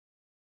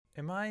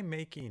Am I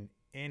making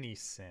any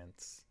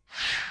sense?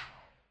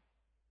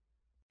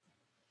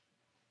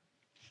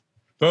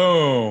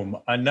 Boom.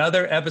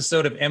 Another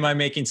episode of Am I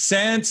Making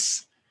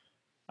Sense?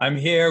 I'm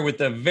here with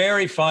the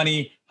very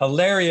funny,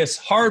 hilarious,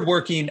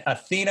 hardworking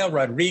Athena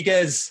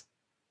Rodriguez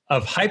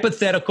of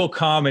Hypothetical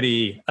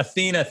Comedy.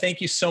 Athena, thank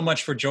you so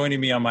much for joining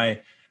me on my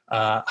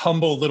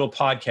humble little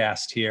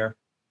podcast here.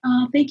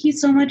 Thank you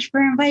so much for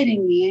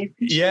inviting me. I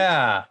appreciate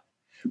it.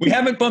 We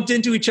haven't bumped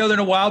into each other in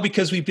a while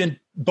because we've been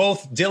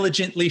both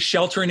diligently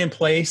sheltering in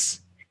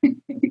place.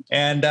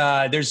 And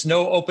there's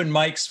no open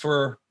mics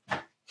for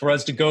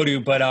us to go to,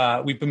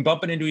 but we've been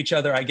bumping into each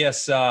other, I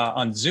guess,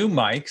 on Zoom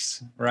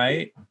mics,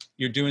 right?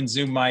 You're doing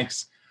Zoom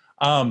mics.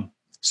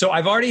 So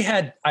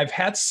I've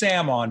had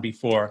Sam on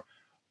before,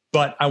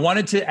 but I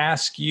wanted to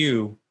ask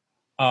you,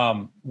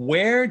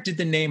 where did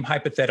the name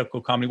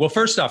Hypothetical Comedy? Well,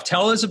 first off,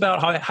 tell us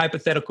about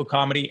Hypothetical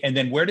Comedy, and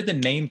then where did the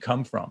name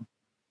come from?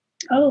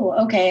 Oh,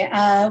 okay.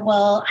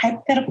 Well,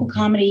 Hypothetical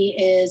Comedy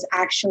is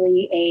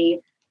actually a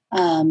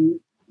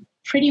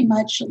pretty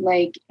much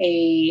like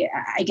a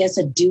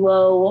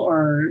duo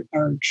or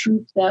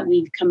troupe that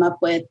we've come up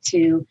with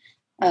to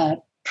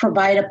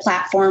provide a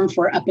platform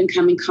for up and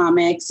coming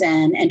comics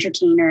and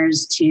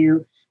entertainers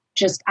to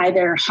just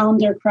either hone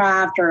their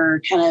craft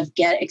or kind of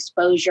get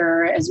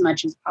exposure as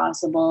much as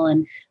possible.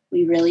 And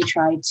we really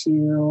try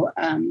to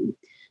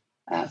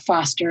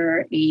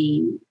foster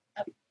a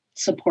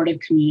supportive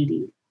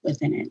community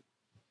within it.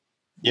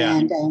 Yeah.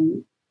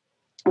 And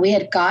we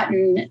had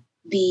gotten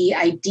the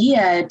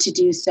idea to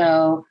do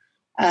so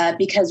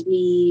because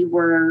we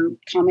were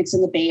comics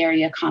in the Bay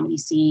Area comedy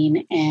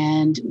scene,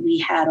 and we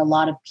had a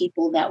lot of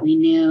people that we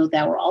knew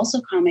that were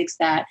also comics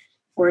that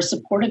were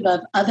supportive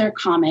of other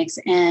comics.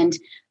 And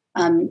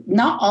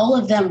not all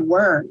of them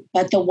were,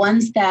 but the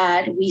ones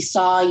that we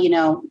saw,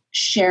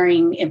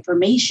 sharing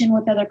information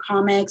with other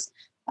comics.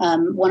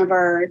 One of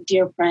our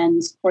dear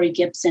friends, Corey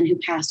Gibson, who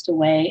passed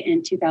away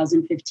in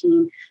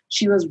 2015,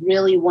 she was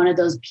really one of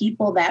those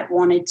people that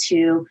wanted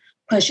to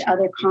push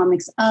other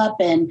comics up,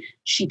 and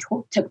she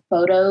took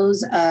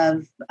photos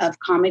of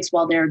comics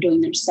while they were doing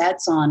their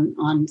sets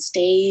on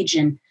stage,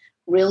 and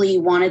really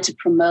wanted to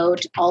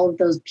promote all of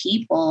those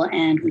people.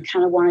 And we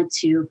kind of wanted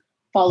to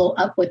follow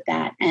up with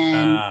that.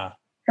 And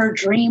her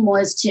dream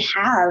was to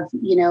have,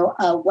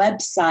 a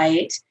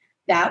website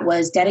that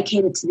was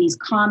dedicated to these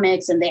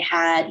comics, and they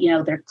had,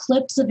 their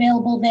clips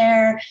available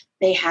there.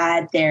 They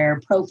had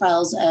their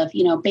profiles of,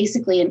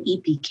 basically an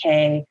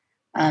EPK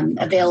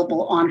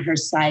available on her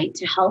site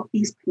to help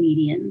these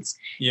comedians.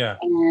 Yeah.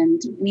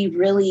 And we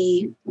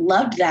really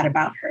loved that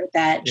about her,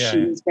 that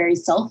she was very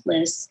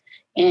selfless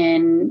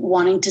in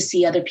wanting to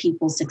see other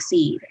people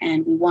succeed.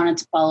 And we wanted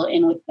to follow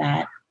in with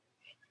that.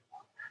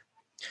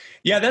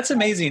 Yeah, that's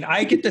amazing.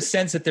 I get the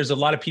sense that there's a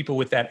lot of people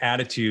with that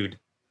attitude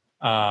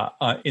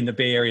in the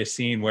Bay Area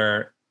scene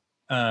where,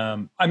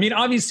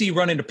 obviously you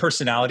run into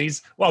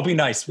personalities. Well, it'll be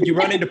nice. You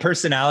run into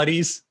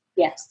personalities.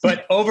 Yes.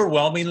 But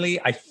overwhelmingly,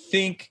 I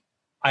think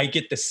I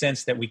get the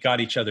sense that we got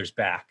each other's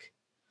back.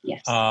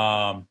 Yes.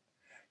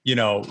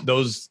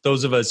 Those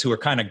of us who are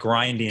kind of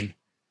grinding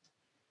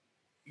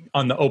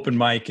on the open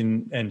mic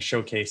and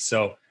showcase.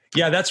 So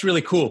yeah, that's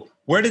really cool.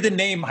 Where did the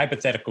name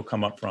Hypothetical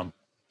come up from?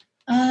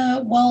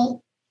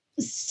 Well,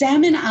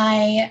 Sam and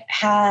I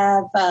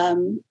have,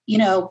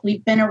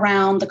 we've been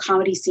around the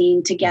comedy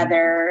scene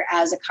together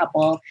as a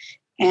couple,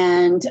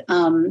 and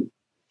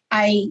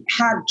I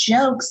have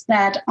jokes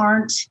that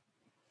aren't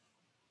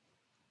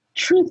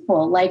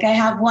truthful. Like I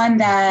have one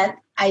that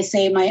I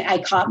say I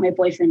caught my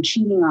boyfriend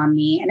cheating on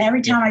me, and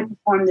every time I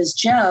perform this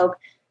joke,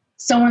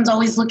 someone's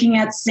always looking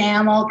at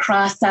Sam all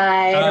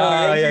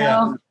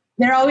cross-eyed,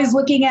 they're always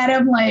looking at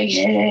him like,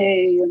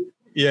 hey,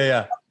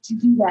 to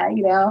do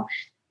that,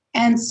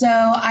 And so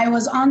I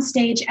was on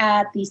stage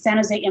at the San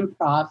Jose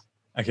Improv.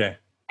 Okay.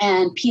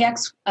 And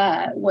PX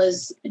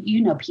was,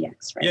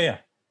 PX, right? Yeah.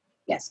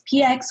 Yes,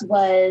 PX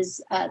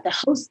was the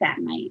host that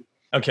night.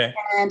 Okay.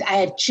 And I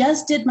had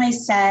just did my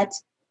set,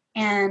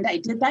 and I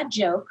did that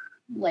joke,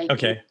 like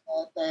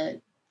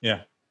the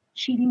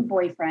cheating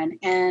boyfriend.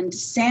 And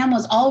Sam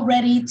was all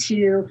ready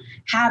to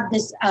have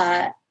this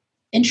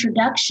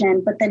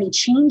introduction, but then he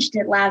changed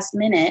it last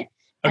minute.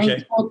 And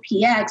he told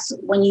PX,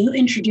 when you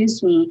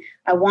introduce me,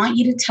 I want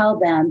you to tell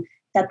them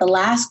that the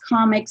last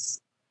comic's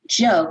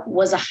joke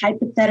was a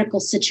hypothetical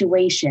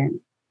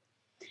situation.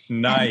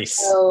 Nice.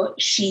 And so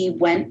she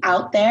went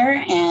out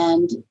there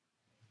and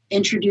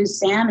introduced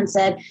Sam and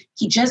said,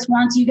 he just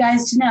wants you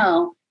guys to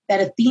know that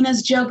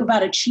Athena's joke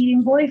about a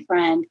cheating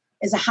boyfriend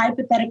is a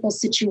hypothetical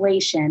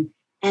situation.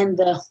 And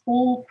the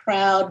whole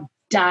crowd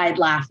died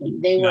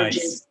laughing. They were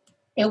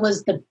it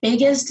was the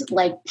biggest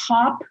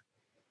pop.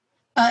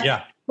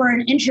 For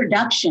an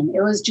introduction.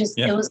 It was just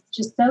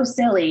so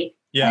silly.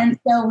 Yeah. And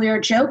so we were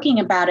joking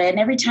about it. And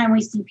every time we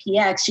see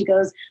PX, she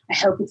goes, I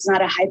hope it's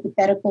not a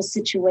hypothetical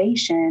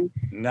situation.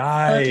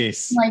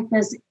 Nice. So like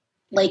this,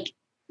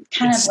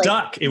 kind of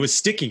stuck. It was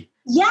sticky.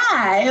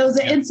 Yeah. It was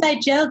an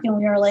inside joke. And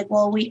we were like,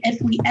 well,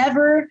 if we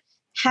ever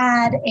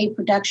had a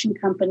production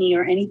company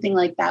or anything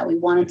like that, we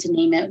wanted to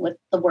name it with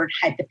the word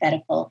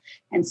hypothetical.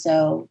 And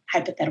so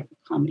Hypothetical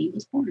Comedy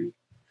was born.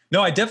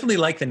 No, I definitely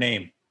like the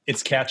name.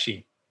 It's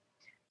catchy.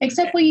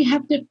 Except when you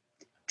have to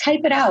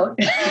type it out or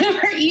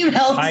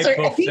emails.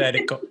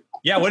 Hypothetical.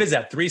 Yeah, what is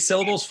that? 3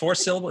 syllables, 4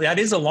 syllables? That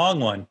is a long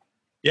one.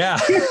 Yeah.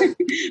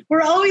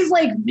 We're always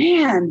like,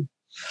 man.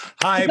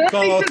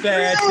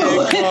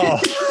 Hypothetical.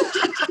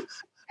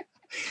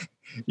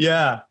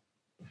 Yeah.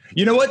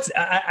 You know what?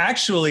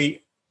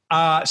 Actually,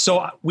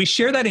 so we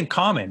share that in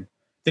common.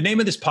 The name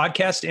of this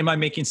podcast, Am I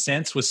Making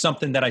Sense, was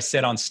something that I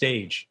said on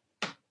stage.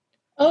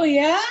 Oh,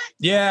 yeah?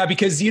 Yeah,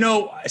 because,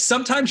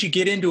 sometimes you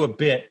get into a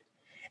bit,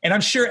 and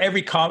I'm sure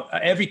every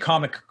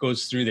comic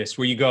goes through this,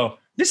 where you go,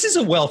 this is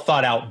a well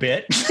thought out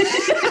bit.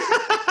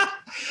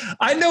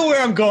 I know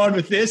where I'm going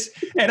with this,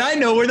 and I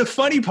know where the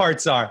funny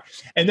parts are.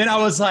 And then I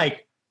was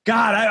like,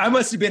 God, I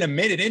must have been a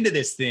minute into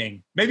this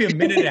thing, maybe a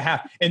minute and a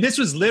half. And this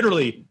was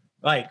literally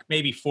like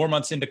maybe 4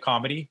 months into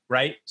comedy,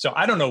 right? So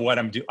I don't know what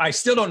I'm doing. I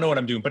still don't know what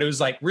I'm doing, but it was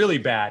like really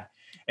bad.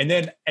 And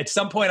then at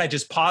some point I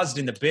just paused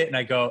in the bit and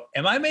I go,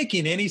 am I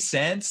making any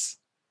sense?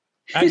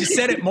 I just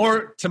said it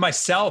more to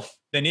myself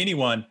than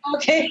anyone.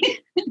 Okay.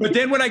 But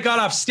then when I got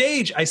off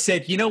stage, I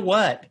said, you know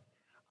what?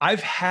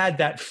 I've had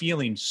that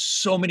feeling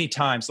so many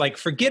times. Like,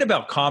 forget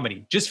about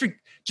comedy. Just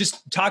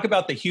talk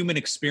about the human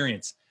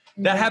experience.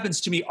 That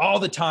happens to me all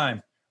the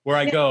time, where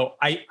I go,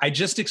 I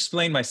just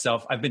explained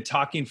myself. I've been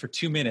talking for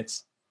 2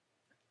 minutes.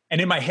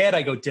 And in my head,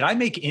 I go, did I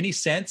make any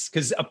sense?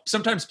 Because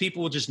sometimes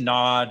people will just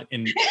nod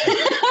and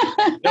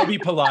they'll be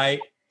polite.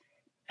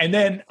 And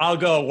then I'll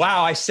go,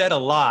 wow, I said a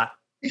lot.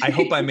 I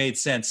hope I made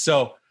sense.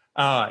 So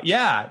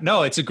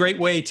it's a great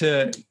way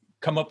to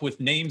come up with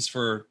names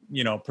for,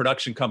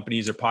 production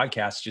companies or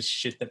podcasts, just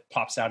shit that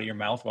pops out of your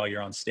mouth while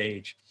you're on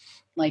stage.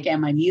 Like,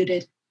 am I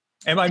muted?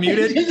 Am I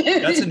muted?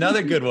 That's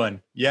another good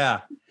one. Yeah.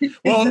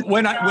 Well,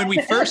 when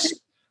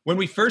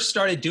we first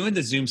started doing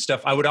the Zoom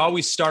stuff, I would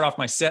always start off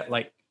my set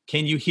like,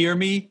 can you hear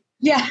me?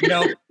 Yeah.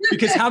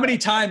 Because how many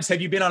times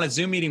have you been on a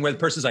Zoom meeting where the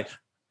person's like,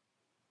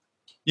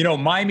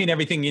 miming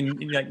everything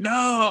and you're like,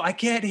 no, I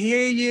can't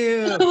hear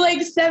you.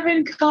 Like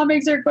 7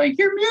 comics are going,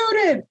 you're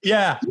muted.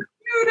 Yeah.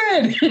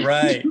 You're muted.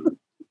 Right.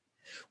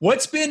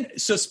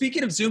 So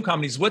speaking of Zoom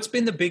comedies, what's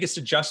been the biggest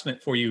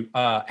adjustment for you?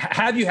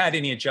 Have you had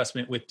any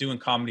adjustment with doing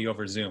comedy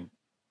over Zoom?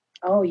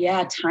 Oh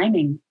yeah.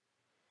 Timing.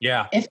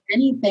 Yeah. If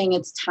anything,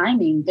 it's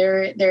timing.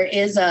 There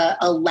is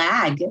a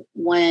lag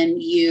when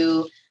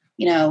you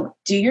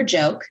do your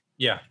joke.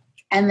 Yeah.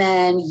 And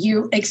then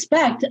you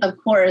expect, of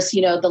course,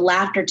 the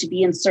laughter to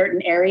be in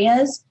certain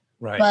areas.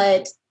 Right.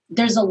 But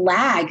there's a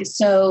lag.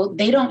 So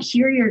they don't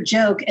hear your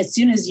joke as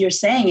soon as you're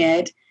saying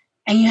it.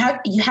 And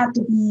you have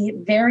to be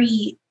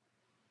very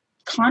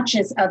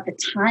conscious of the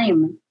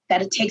time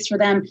that it takes for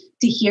them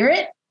to hear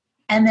it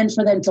and then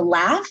for them to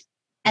laugh.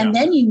 And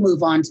then you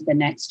move on to the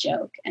next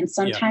joke. And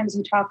sometimes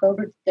you talk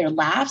over their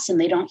laughs and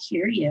they don't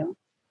hear you.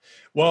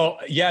 Well,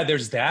 yeah,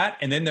 there's that.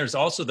 And then there's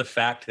also the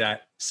fact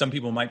that some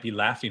people might be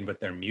laughing,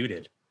 but they're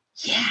muted.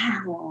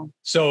 Yeah.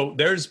 So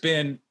there's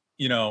been,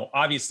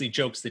 obviously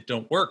jokes that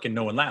don't work and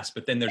no one laughs.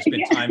 But then there's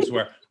been times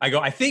where I go,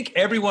 I think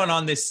everyone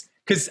on this,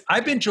 because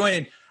I've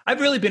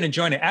really been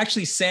enjoying it.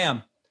 Actually,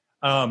 Sam,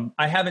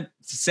 I haven't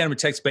sent him a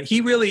text, but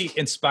he really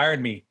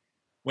inspired me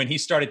when he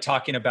started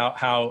talking about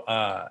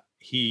how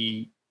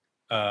he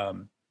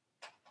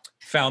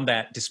found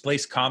that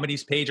Displaced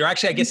Comedies page, or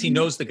actually, I guess he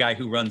knows the guy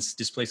who runs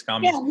Displaced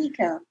Comedies.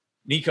 Yeah,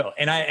 Nico.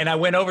 And I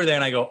went over there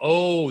and I go,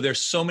 oh, there's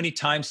so many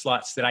time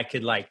slots that I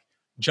could like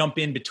jump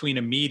in between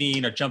a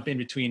meeting or jump in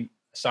between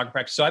soccer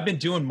practice. So I've been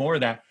doing more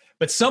of that.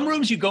 But some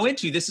rooms you go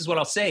into, this is what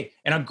I'll say.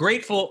 And I'm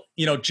grateful,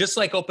 just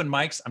like open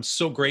mics, I'm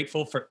so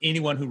grateful for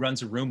anyone who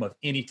runs a room of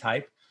any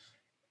type.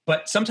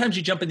 But sometimes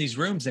you jump in these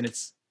rooms and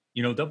it's,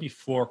 there'll be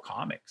 4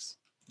 comics.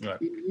 You're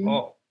like,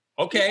 oh,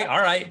 okay. All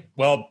right.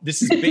 Well,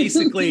 this is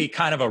basically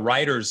kind of a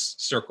writer's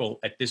circle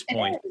at this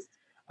point.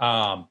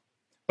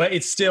 But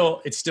it's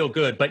still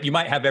good. But you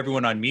might have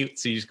everyone on mute.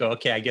 So you just go,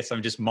 okay, I guess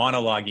I'm just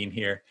monologuing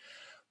here.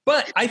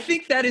 But I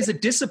think that is a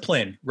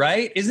discipline,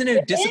 right? Isn't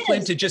it a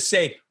discipline to just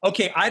say,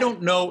 okay, I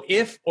don't know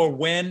if or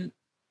when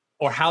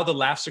or how the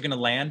laughs are going to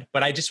land,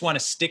 but I just want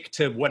to stick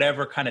to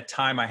whatever kind of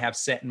time I have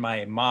set in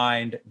my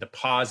mind, the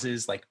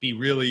pauses, like be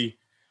really,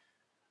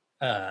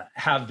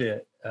 have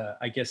the,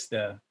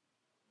 the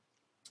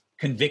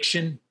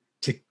conviction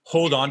to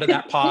hold on to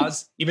that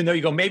pause, even though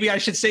you go, maybe I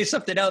should say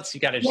something else.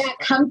 You got to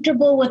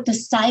comfortable with the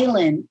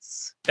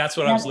silence. That's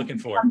what I was looking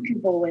for.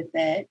 Comfortable with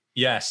it.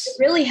 Yes. It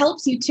really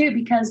helps you too,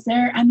 because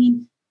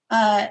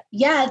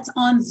it's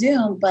on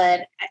Zoom,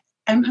 but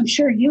I'm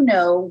sure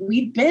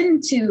we've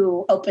been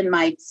to open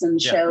mics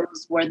and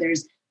shows where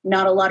there's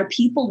not a lot of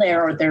people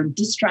there, or they're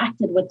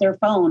distracted with their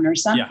phone or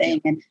something.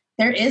 Yeah. And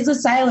there is a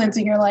silence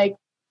and you're like,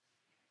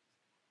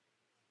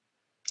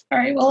 all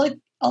right, well,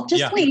 I'll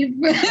just leave.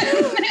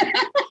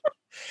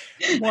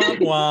 Wah,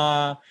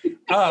 wah.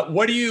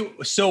 What do you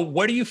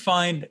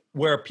find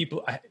where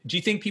people, do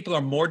you think people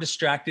are more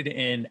distracted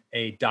in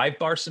a dive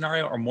bar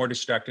scenario or more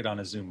distracted on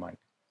a Zoom mic?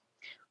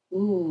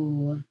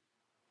 Ooh.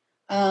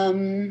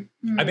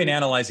 I've been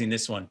analyzing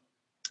this one.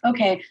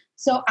 Okay.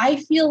 So I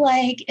feel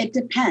like it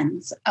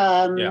depends.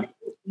 If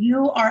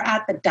you are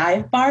at the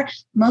dive bar,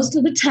 most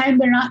of the time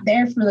they're not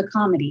there for the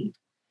comedy.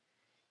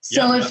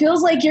 So it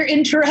feels like you're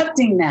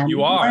interrupting them.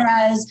 You are.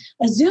 Whereas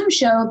a Zoom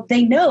show,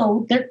 they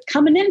know they're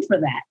coming in for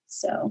that.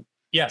 So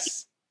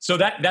yes. So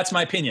that's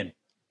my opinion.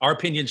 Our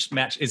opinions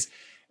match. Is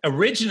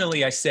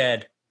originally I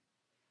said,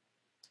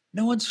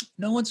 no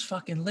one's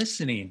fucking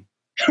listening.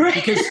 right.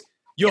 Because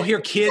you'll hear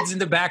kids in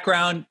the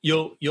background.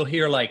 You'll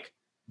hear like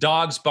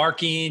dogs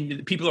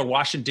barking. People are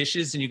washing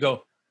dishes, and you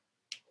go,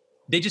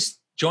 they just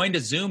joined a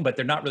Zoom, but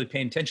they're not really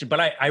paying attention. But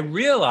I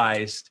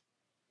realized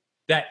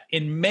that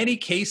in many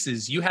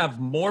cases, you have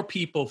more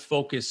people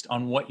focused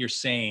on what you're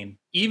saying,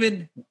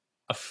 even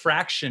a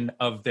fraction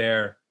of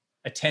their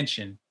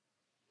attention,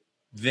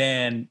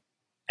 than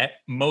at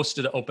most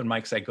of the open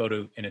mics I go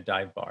to in a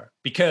dive bar.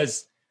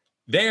 Because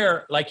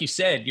there, like you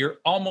said, you're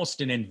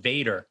almost an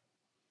invader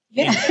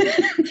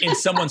in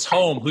someone's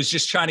home who's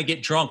just trying to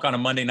get drunk on a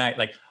Monday night.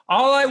 Like,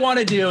 all I want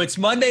to do, it's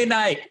Monday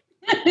night,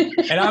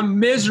 and I'm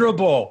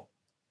miserable.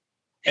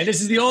 And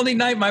this is the only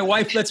night my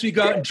wife lets me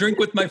go out and drink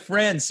with my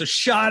friends. So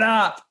shut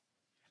up.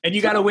 And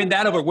you got to win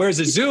that over. Whereas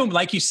a Zoom,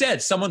 like you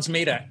said, someone's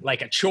made a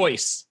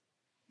choice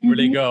where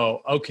they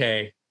go,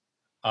 okay,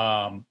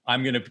 I'm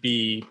going to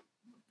be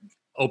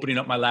opening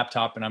up my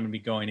laptop and I'm going to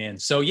be going in.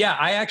 So yeah,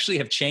 I actually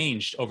have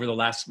changed over the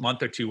last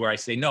month or two where I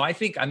say, no, I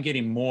think I'm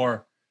getting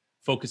more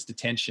focused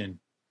attention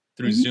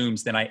through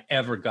Zooms than I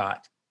ever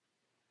got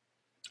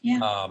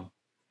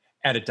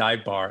at a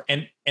dive bar.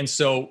 And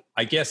so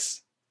I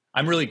guess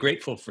I'm really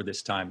grateful for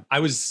this time.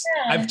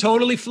 I've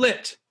totally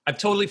flipped.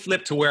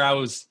 To where I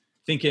was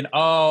thinking,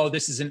 oh,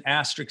 this is an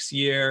asterisk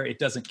year. It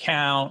doesn't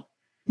count.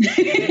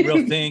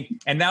 Real thing.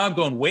 And now I'm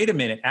going, wait a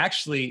minute.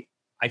 Actually,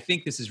 I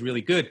think this is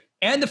really good.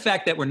 And the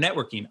fact that we're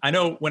networking. I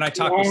know when I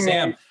talk with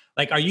Sam,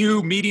 like, are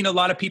you meeting a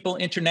lot of people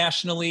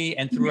internationally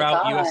and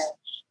throughout US?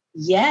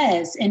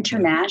 Yes,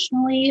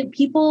 internationally,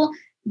 people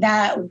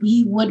that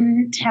we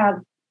wouldn't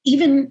have,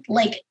 even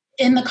like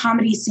in the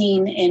comedy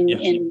scene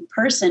in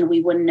person,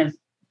 we wouldn't have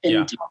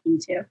been talking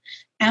to.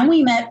 And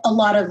we met a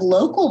lot of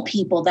local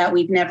people that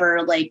we've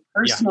never like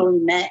personally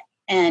met.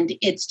 And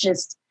it's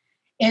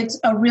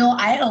a real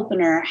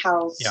eye-opener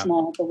how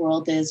small the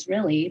world is,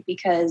 really,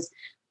 because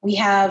we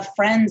have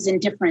friends in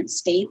different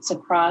states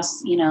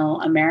across,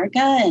 America,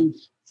 and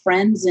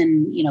friends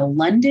in,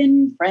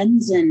 London,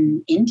 friends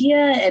in India.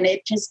 And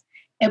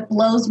it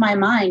blows my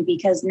mind,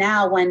 because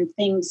now when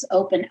things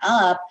open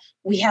up,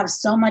 we have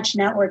so much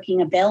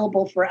networking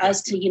available for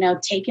us to,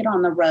 take it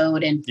on the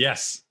road and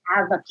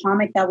have a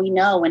comic that we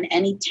know in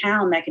any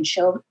town that can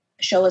show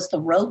us the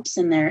ropes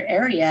in their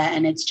area.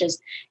 And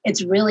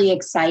it's really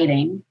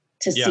exciting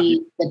to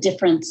see the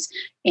difference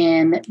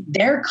in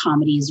their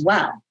comedy as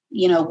well.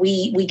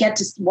 We get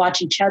to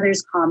watch each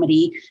other's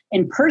comedy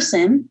in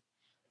person,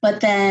 but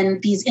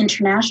then these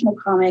international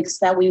comics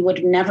that we would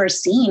have never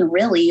seen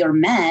really or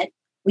met,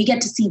 we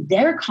get to see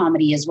their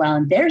comedy as well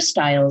and their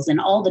styles and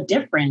all the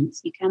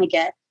difference. You kind of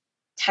get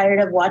tired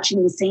of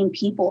watching the same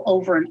people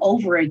over and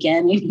over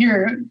again in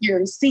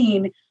your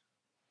scene,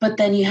 but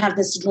then you have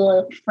this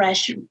little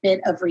fresh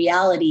bit of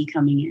reality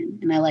coming in,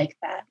 and I like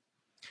that.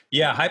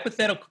 Yeah,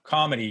 hypothetical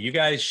comedy. You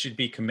guys should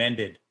be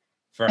commended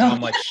for how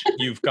much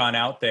you've gone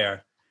out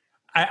there.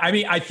 I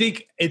mean, I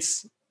think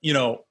it's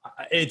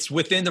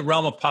within the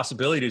realm of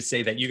possibility to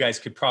say that you guys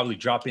could probably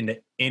drop into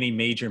any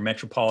major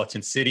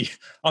metropolitan city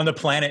on the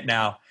planet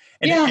now.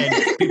 And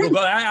people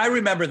go, I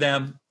remember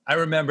them. I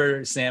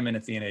remember Sam and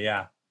Athena.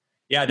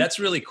 Yeah, that's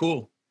really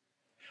cool.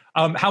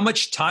 How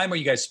much time are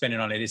you guys spending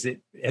on it? Has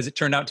it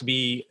turned out to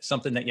be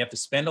something that you have to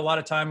spend a lot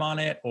of time on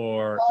it,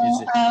 or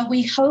is it?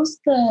 We host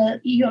the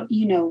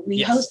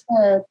host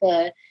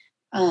the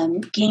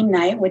game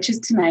night, which is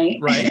tonight.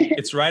 Right,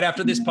 it's right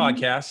after this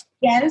podcast.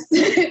 Yes,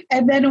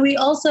 and then we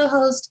also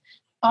host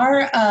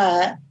our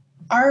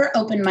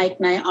open mic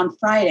night on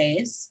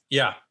Fridays.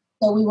 Yeah.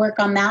 So we work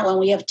on that one.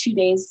 We have 2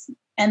 days,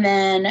 and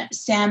then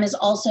Sam is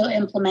also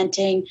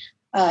implementing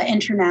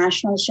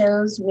international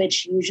shows,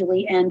 which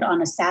usually end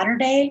on a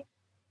Saturday.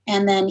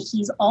 And then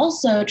he's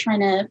also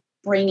trying to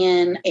bring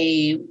in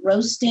a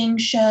roasting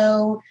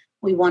show.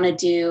 We want to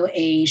do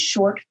a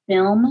short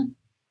film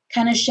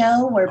kind of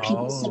show where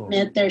people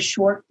submit their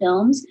short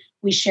films.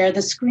 We share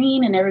the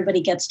screen and everybody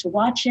gets to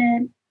watch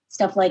it,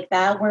 stuff like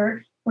that.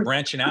 We're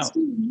branching out.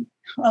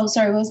 Oh,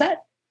 sorry, what was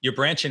that? You're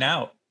branching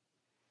out.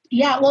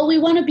 Yeah, well, we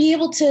want to be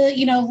able to,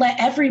 let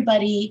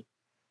everybody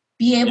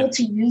be able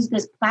to use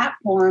this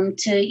platform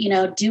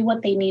to, do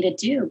what they need to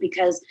do.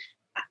 Because,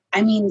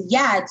 I mean,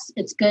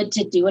 it's good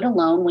to do it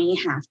alone when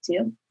you have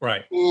to.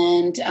 Right.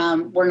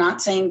 And we're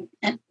not saying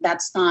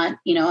that's not,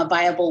 a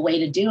viable way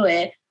to do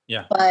it.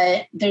 Yeah.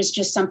 But there's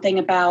just something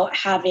about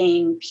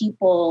having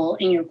people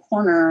in your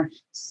corner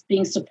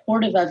being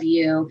supportive of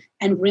you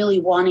and really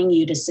wanting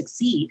you to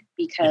succeed,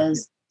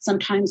 because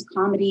sometimes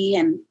comedy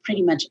and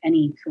pretty much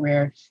any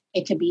career,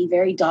 it could be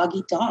very dog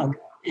eat dog.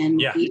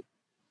 And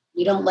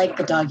we don't like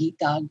the dog eat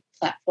dog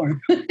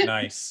platform.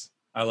 Nice.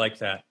 I like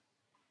that.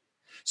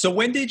 So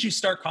when did you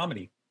start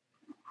comedy?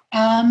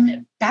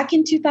 Back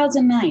in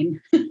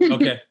 2009.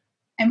 Okay.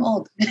 I'm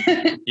old.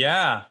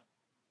 Yeah.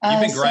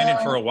 You've been grinding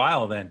for a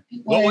while then.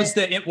 What was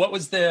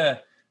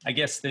the, I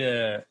guess,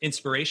 the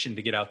inspiration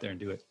to get out there and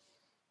do it?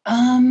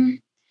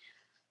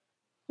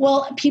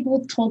 Well,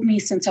 people told me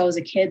since I was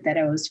a kid that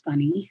I was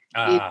funny.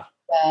 And,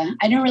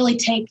 I didn't really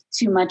take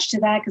too much to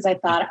that because I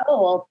thought,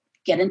 oh, I'll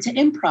get into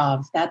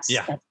improv. That's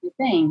the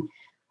thing.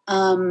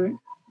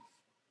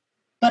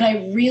 But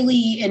I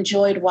really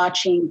enjoyed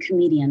watching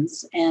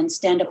comedians and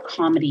stand-up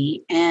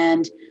comedy.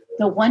 And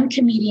the one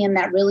comedian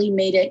that really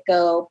made it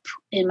go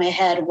in my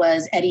head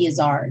was Eddie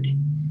Izzard.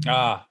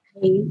 I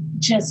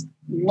just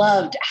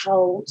loved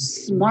how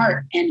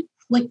smart and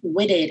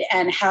quick-witted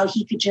and how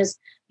he could just,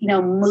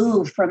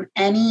 move from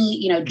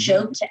any,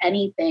 joke to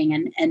anything.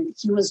 And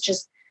he was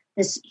just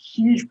this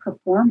huge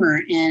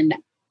performer. And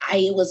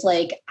I was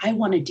like, I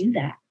want to do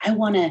that. I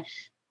want to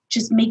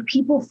just make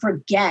people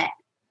forget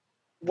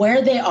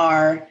where they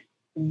are,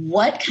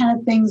 what kind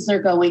of things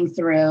they're going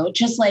through,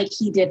 just like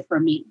he did for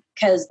me.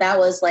 Because that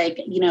was like,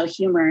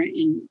 humor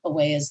in a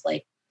way is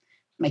like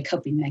my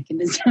coping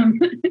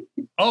mechanism.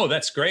 Oh,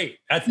 that's great.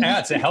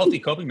 That's a healthy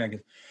coping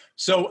mechanism.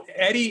 So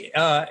Eddie,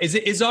 is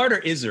it Izzard or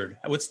Izzard?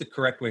 What's the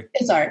correct way?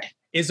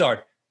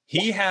 Izzard.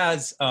 He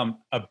has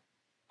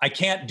I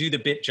can't do the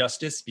bit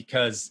justice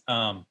because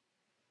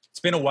it's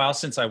been a while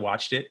since I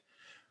watched it,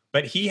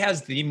 but he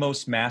has the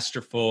most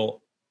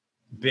masterful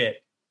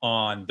bit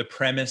on the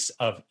premise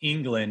of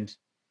England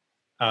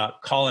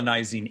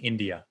colonizing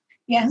India.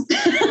 Yes.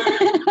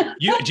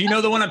 Do you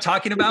know the one I'm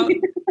talking about?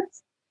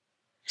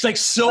 It's like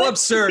so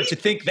absurd to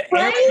think the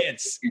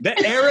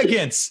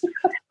arrogance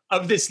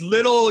of this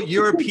little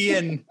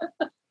European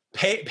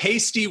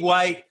pasty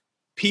white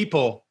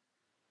people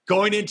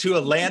going into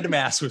a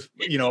landmass with,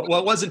 well,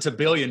 it wasn't a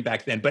billion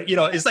back then, but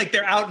it's like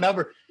they're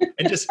outnumbered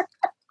and just,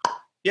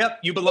 yep,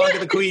 you belong to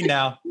the queen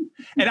now.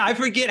 And I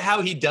forget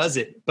how he does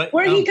it, but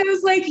where he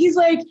goes like, he's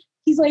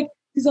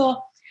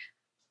all,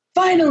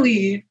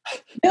 finally,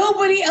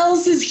 nobody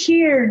else is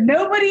here.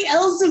 Nobody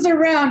else is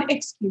around.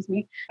 Excuse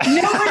me.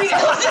 Nobody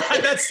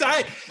else.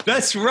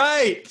 That's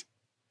right.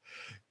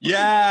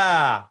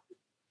 Yeah.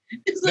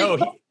 It's like,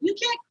 you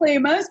can't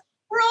claim us.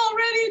 We're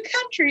already a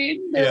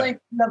country. They're like,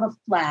 you have a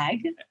flag.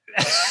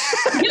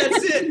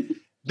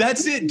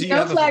 That's it. Do you no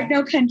have flag, a flag?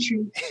 no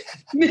country.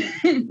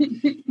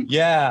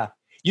 Yeah.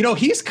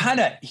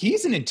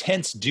 He's an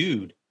intense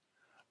dude.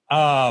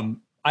 I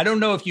don't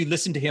know if you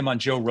listened to him on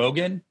Joe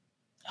Rogan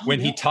when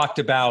he talked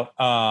about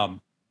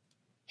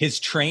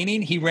his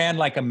training. He ran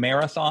like a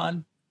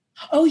marathon.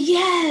 Oh,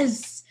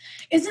 yes.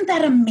 Isn't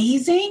that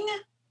amazing?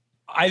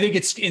 I think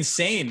it's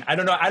insane. I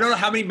don't know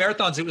how many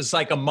marathons. It was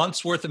like a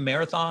month's worth of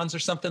marathons or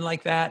something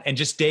like that. And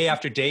just day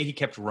after day, he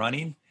kept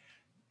running.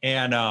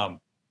 And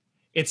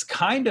it's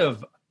kind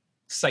of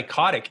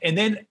psychotic. And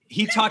then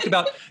he talked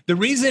about the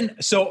reason.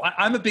 So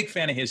I'm a big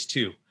fan of his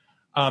too.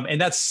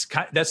 And that's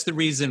the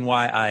reason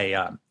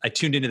why I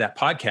tuned into that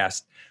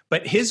podcast.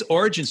 But his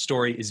origin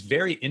story is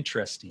very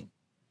interesting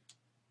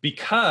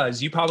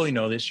because you probably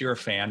know this, you're a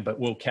fan, but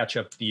we'll catch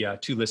up the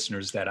two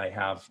listeners that I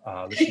have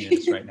listening to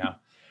this right now.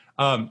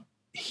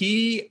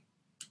 He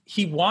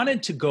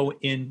wanted to go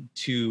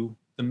into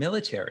the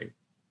military.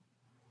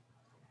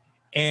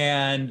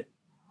 And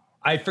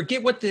I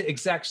forget what the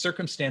exact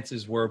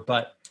circumstances were,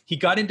 but he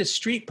got into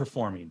street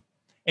performing.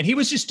 And he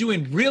was just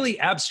doing really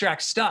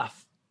abstract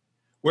stuff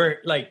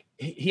where like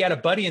he had a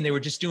buddy and they were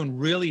just doing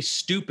really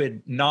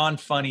stupid,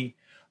 non-funny.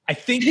 I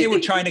think they were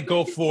trying to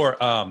go for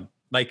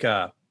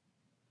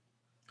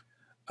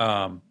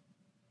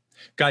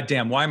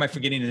goddamn, why am I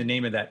forgetting the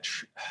name of that?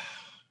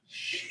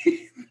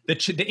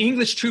 The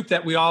English troupe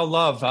that we all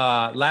love,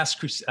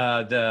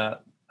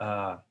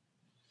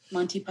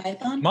 Monty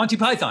Python? Monty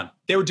Python.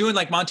 They were doing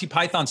like Monty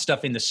Python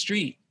stuff in the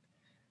street.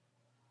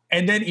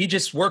 And then he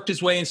just worked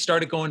his way and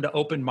started going to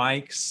open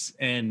mics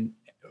and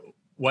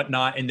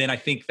whatnot. And then I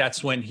think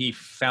that's when he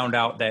found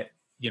out that,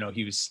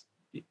 he was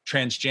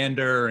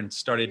transgender and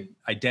started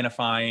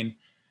identifying.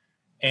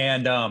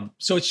 And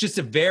so it's just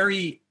a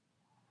very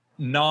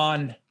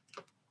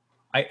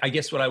I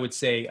guess what I would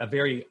say, a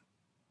very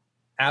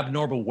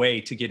abnormal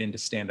way to get into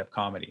stand-up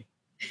comedy.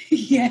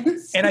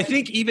 Yes. And I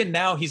think even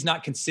now he's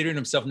not considering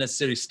himself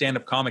necessarily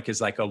stand-up comic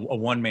as like a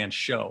one-man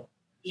show.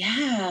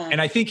 Yeah.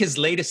 And I think his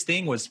latest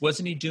thing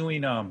wasn't he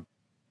doing a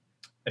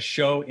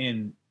show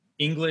in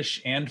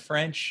English and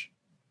French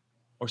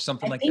or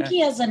something like that? I think he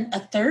has a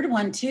third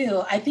one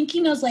too. I think he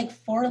knows like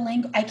 4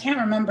 languages. I can't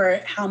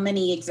remember how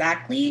many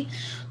exactly,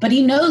 but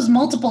he knows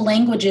multiple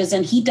languages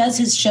and he does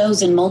his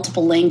shows in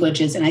multiple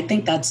languages. And I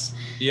think that's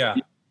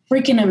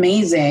freaking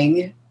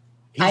amazing.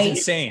 He's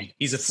insane.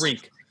 He's a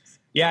freak.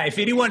 Yeah, if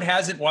anyone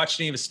hasn't watched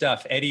any of his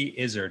stuff, Eddie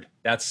Izzard,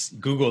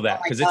 Google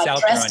that because it's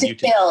out there on YouTube. Dressed to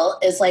Kill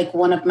is like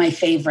one of my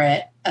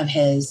favorite of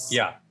his.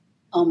 Yeah.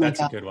 Oh my God. That's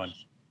a good one.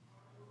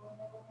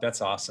 That's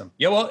awesome.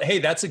 Yeah, well, hey,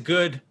 that's a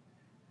good,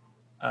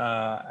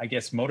 I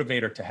guess,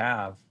 motivator to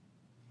have.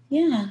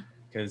 Yeah.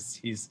 Because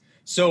he's,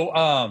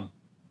 so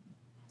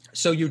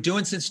you're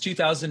doing since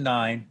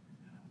 2009.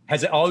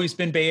 Has it always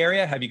been Bay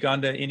Area? Have you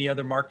gone to any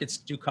other markets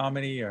to do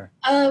comedy or?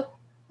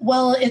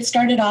 Well, it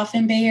started off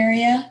in Bay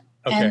Area.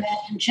 Okay. And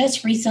then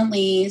just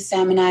recently,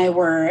 Sam and I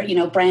were,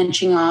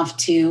 branching off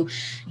to,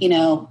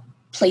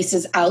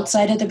 places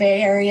outside of the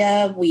Bay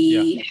Area.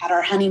 We had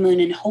our honeymoon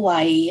in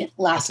Hawaii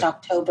last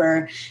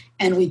October,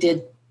 and we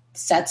did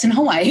sets in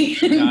Hawaii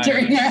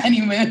during our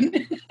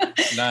honeymoon.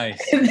 Nice.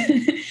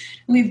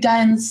 We've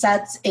done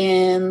sets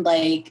in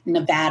like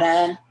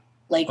Nevada,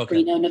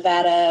 Reno,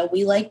 Nevada.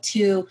 We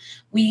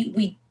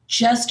we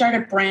just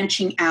started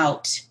branching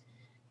out,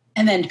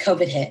 and then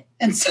COVID hit.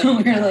 And so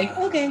we were like,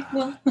 okay,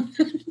 well.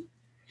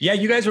 Yeah,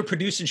 you guys were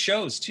producing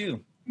shows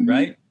too,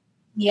 right?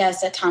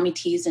 Yes, at Tommy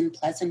T's in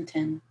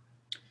Pleasanton.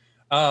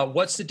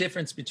 What's the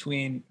difference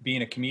between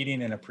being a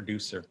comedian and a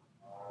producer?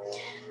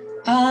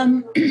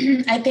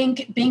 I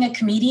think being a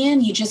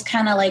comedian, you just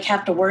kind of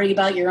have to worry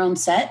about your own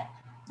set.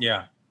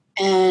 Yeah.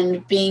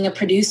 And being a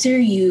producer,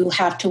 you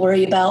have to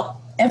worry about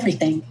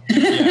everything.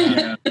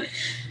 Yeah.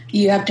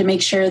 You have to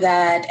make sure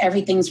that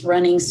everything's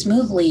running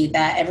smoothly,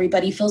 that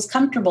everybody feels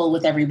comfortable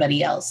with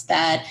everybody else,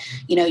 that,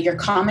 your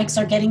comics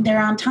are getting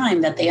there on time,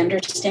 that they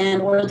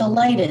understand where the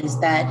light is,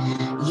 that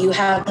you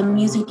have the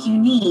music you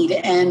need.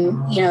 And,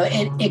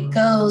 it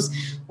goes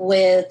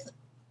with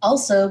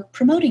also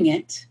promoting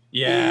it.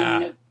 Yeah.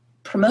 And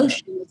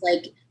promotion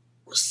is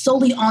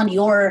solely on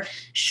your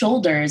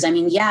shoulders. I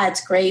mean, yeah,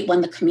 it's great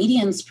when the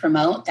comedians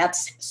promote.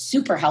 That's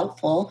super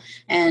helpful.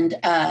 And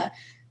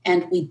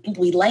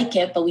we like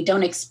it, but we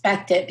don't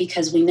expect it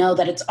because we know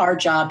that it's our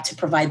job to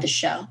provide the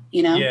show,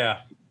 Yeah.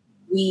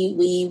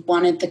 We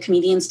wanted the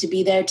comedians to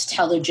be there to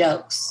tell their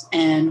jokes,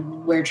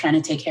 and we're trying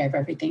to take care of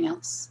everything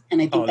else. And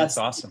I think that's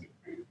awesome.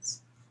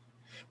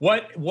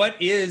 What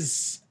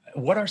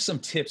are some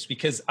tips?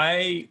 Because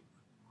I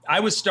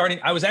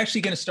was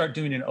actually going to start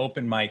doing an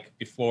open mic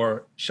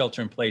before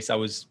shelter in place. I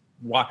was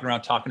walking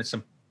around talking to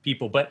some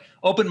people, but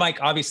open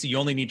mic, obviously you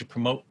only need to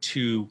promote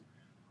to,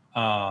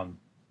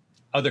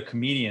 other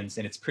comedians,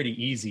 and it's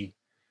pretty easy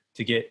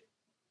to get,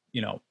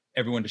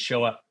 everyone to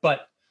show up.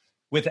 But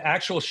with the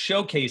actual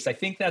showcase, I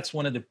think that's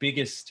one of the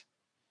biggest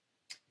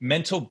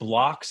mental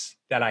blocks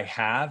that I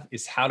have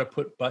is how to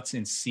put butts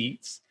in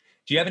seats.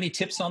 Do you have any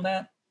tips on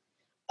that?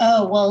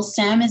 Oh, well,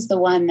 Sam is the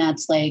one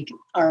that's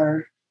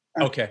our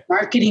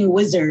marketing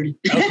wizard.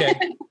 Okay.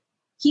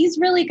 He's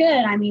really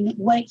good. I mean,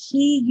 what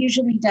he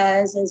usually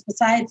does is,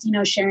 besides,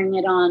 sharing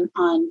it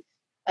on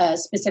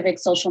specific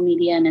social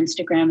media and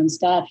Instagram and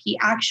stuff, he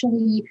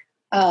actually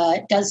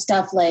does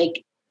stuff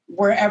like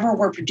wherever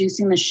we're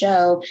producing the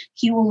show,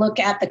 he will look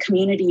at the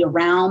community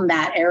around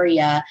that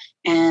area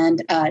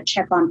and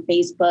check on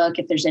Facebook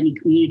if there's any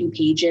community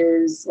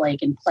pages,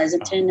 like in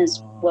Pleasanton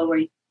is where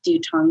we do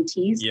Tommy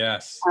T's.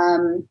 Yes.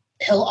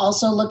 He'll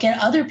also look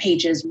at other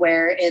pages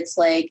where it's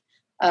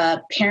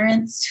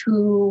parents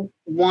who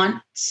want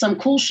some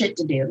cool shit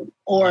to do,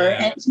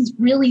 and he's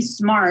really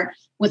smart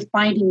with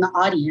finding the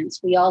audience.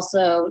 We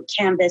also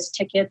canvass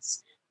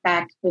tickets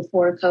back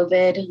before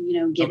COVID,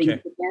 giving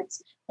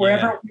tickets.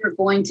 Wherever we were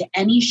going to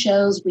any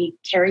shows, we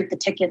carried the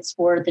tickets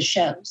for the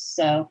shows.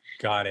 So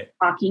got it.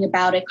 Talking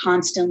about it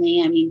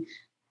constantly. I mean,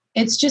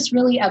 it's just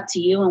really up to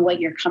you and what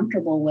you're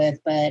comfortable with.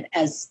 But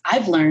as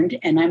I've learned,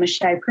 and I'm a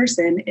shy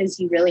person, is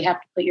you really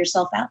have to put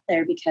yourself out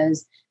there,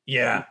 because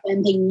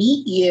when they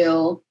meet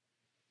you,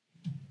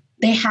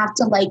 they have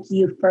to like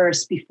you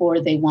first before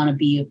they want to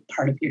be a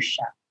part of your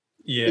show.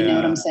 Yeah. You know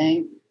what I'm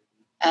saying?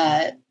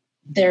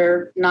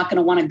 They're not going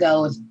to want to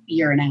go if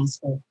you're an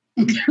asshole.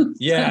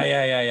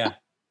 Yeah.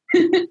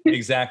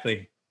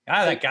 Exactly.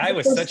 That guy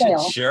was such a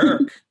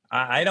jerk.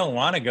 I don't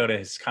want to go to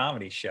his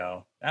comedy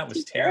show. That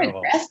was terrible.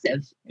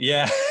 Aggressive.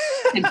 Yeah.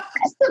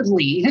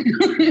 Aggressively.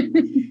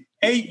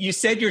 Hey, you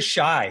said you're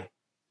shy.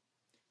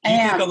 Do you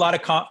think a lot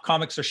of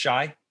comics are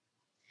shy?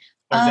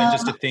 Or is that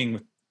just a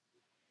thing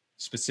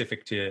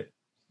specific to?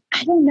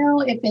 I don't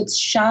know if it's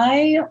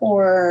shy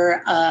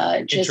or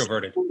just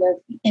introverted.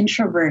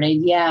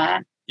 Introverted, yeah.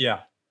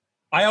 Yeah.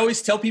 I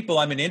always tell people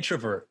I'm an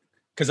introvert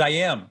because I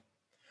am.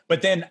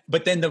 But then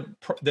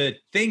the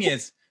thing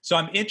is, so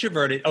I'm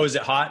introverted. Oh, is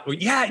it hot? Well,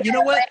 yeah, you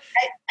know what?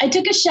 I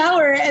took a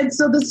shower, and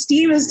so the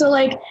steam is still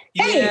hey.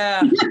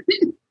 Yeah.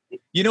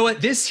 You know what?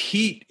 This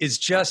heat is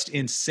just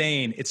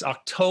insane. It's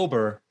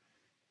October,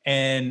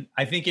 and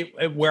I think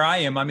where I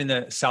am, I'm in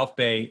the South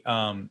Bay,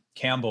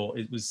 Campbell.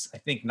 It was, I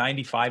think,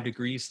 95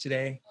 degrees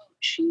today. Oh,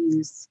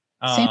 jeez.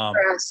 Same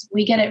for us.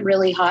 We get it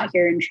really hot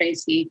here in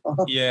Tracy.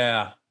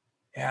 Yeah.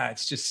 Yeah,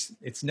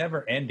 it's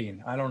never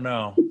ending. I don't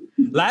know.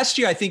 Last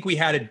year, I think we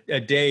had a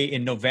day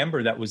in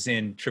November that was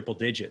in triple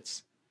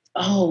digits.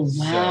 Oh,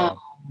 wow.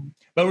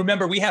 But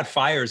remember, we had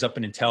fires up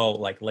until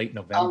late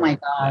November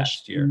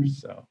last year. Mm-hmm.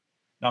 So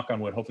knock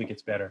on wood, hopefully it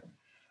gets better.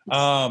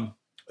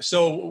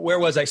 So where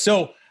was I?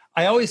 So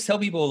I always tell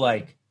people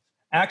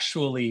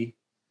actually,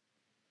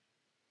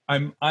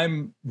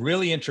 I'm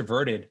really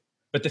introverted.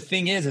 But the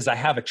thing is I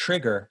have a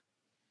trigger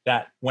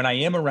that when I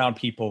am around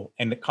people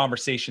and the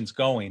conversation's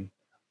going,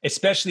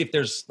 especially if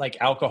there's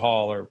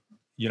alcohol or,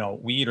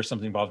 weed or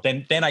something involved,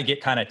 then I get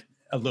kind of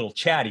a little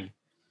chatty.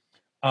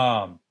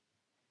 But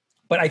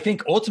But I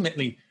think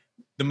ultimately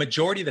the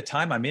majority of the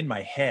time I'm in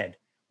my head,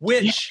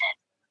 which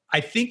I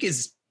think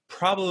is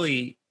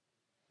probably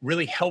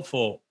really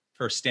helpful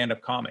for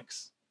stand-up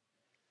comics.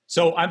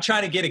 So I'm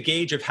trying to get a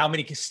gauge of how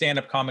many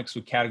stand-up comics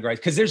would categorize,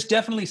 because there's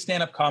definitely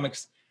stand-up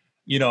comics,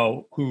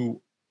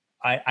 who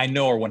I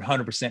know are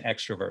 100%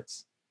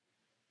 extroverts.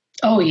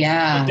 Oh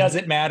yeah. It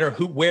doesn't matter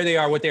where they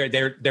are, what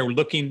they're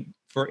looking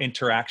for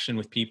interaction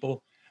with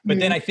people. But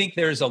then I think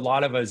there's a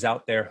lot of us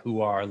out there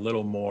who are a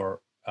little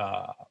more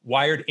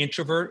wired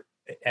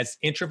as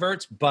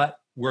introverts, but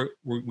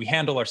we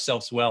handle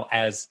ourselves well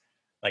as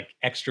like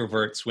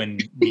extroverts when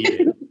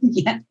needed.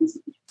 Yes.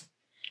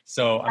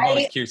 So I'm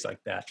always curious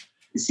like that.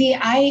 See,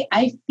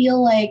 I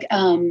feel like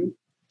I'm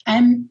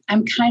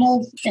kind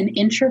of an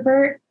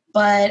introvert,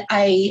 but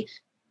I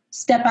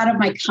step out of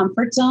my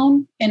comfort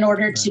zone in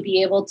order to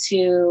be able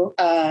to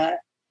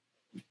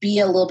be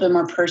a little bit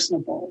more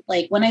personable.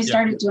 Like when I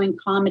started doing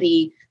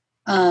comedy,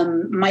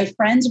 my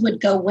friends would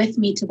go with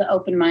me to the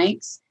open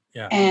mics,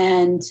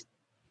 and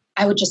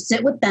I would just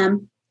sit with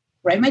them,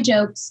 write my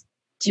jokes,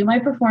 do my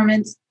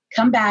performance,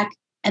 come back,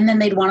 and then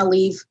they'd want to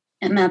leave.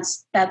 And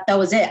that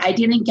was it. I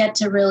didn't get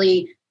to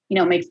really,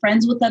 make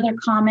friends with other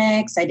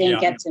comics. I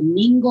didn't get to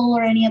mingle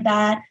or any of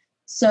that.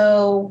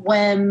 So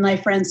when my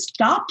friends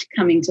stopped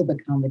coming to the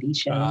comedy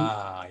show,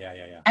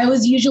 I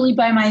was usually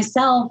by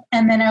myself.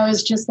 And then I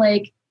was just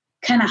like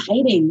kind of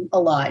hiding a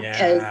lot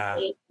because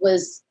it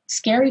was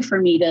scary for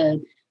me to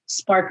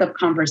spark up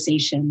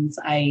conversations.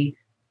 I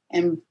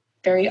am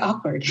very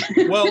awkward.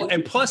 Well,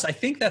 and plus I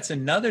think that's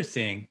another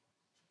thing.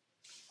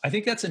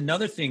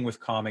 With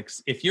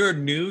comics. If you're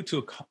new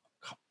to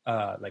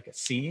like a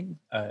scene,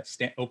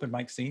 open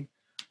mic scene,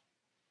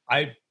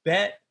 I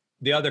bet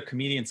the other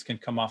comedians can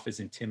come off as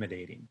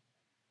intimidating.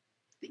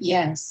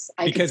 Yes.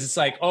 Because it's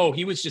like, oh,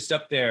 he was just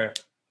up there,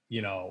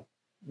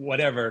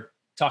 whatever,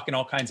 talking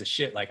all kinds of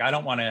shit. Like, I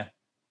don't want to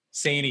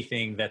say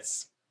anything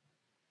that's...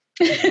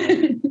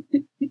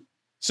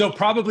 So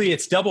probably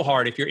it's double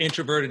hard if you're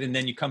introverted and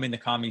then you come in the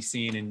comedy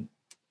scene and,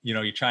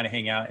 you're trying to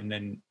hang out, and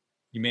then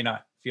you may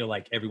not feel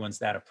like everyone's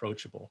that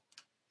approachable.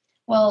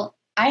 Well,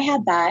 I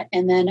had that.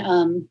 And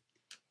then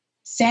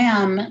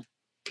Sam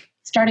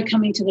started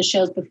coming to the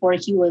shows before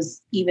he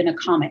was even a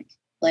comic.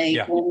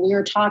 Like when we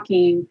were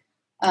talking,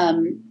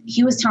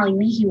 he was telling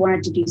me he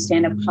wanted to do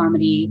stand-up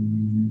comedy.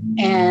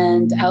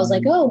 And I was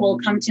like, oh, well,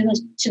 come to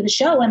the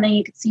show and then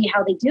you can see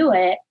how they do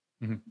it.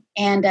 Mm-hmm.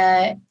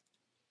 And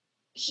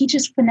he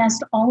just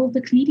finessed all of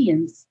the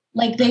comedians.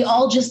 Like they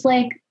all just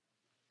like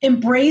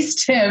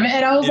embraced him.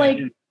 And I was like,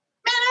 man,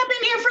 I've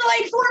been here for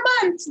like 4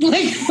 months.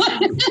 Like,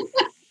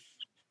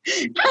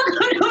 how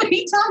come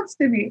nobody talks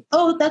to me?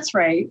 Oh, that's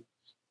right.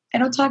 I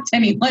don't talk to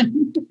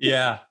anyone.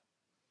 Yeah.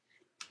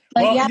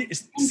 Well,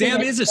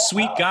 Sam is a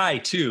sweet guy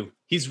too.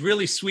 He's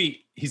really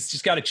sweet. He's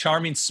just got a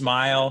charming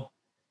smile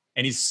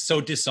and he's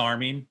so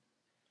disarming.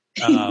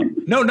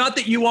 No, not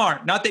that you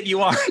aren't.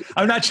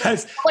 I'm not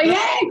just. Like,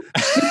 hey.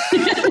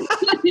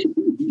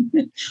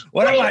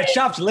 What am I,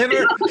 chopped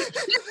liver?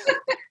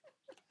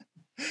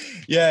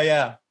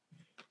 Yeah.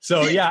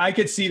 So yeah, I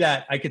could see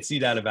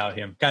that about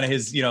him. Kind of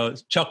his,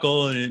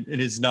 chuckle and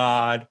his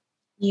nod.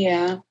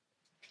 Yeah.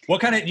 What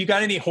kind of, you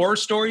got any horror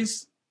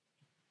stories?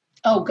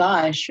 Oh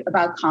gosh,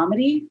 about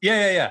comedy?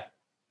 Yeah.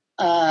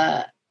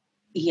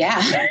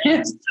 Yeah.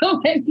 So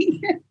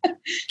many.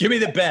 Give me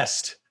the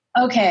best.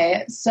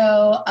 Okay.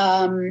 So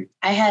I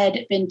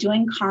had been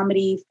doing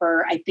comedy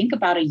for I think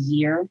about a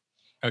year.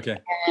 Okay.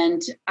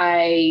 And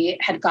I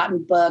had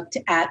gotten booked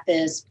at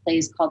this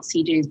place called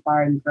CJ's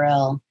Bar and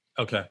Grill.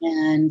 Okay.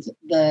 And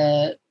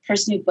the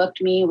person who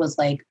booked me was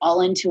like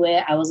all into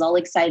it. I was all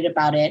excited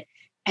about it.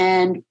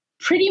 And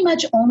pretty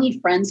much only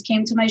friends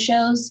came to my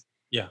shows.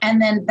 Yeah.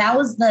 And then that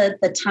was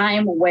the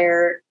time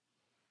where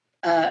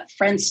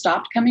friends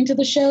stopped coming to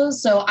the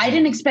shows. So I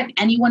didn't expect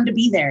anyone to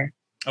be there.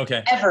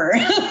 Okay. Ever.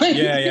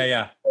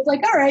 Yeah. I was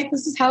like, all right,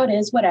 this is how it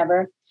is,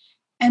 whatever.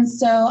 And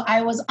so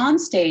I was on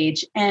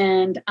stage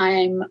and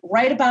I'm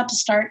right about to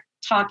start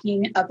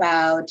talking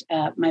about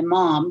my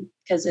mom,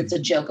 because it's a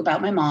joke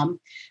about my mom.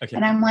 Okay.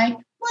 And I'm like,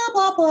 blah,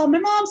 blah, blah. My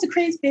mom's a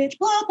crazy bitch,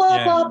 blah,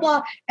 blah, blah,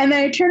 blah. And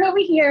then I turn over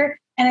here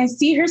and I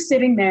see her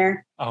sitting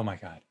there. Oh my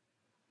God.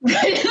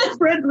 Right in the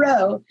front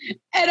row.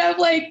 And I'm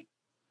like,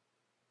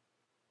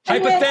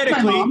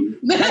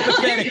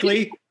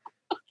 hypothetically.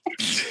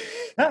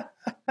 And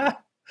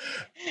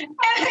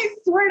I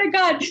swear to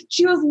God,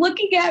 she was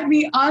looking at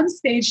me on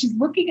stage. She's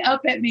looking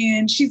up at me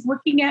and she's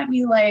looking at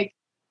me like,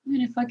 I'm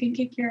going to fucking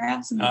kick your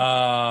ass. And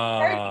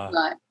I'm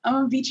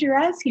going to beat your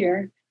ass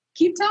here.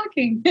 Keep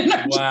talking.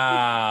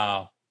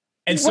 Wow.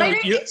 And so why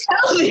didn't you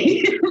tell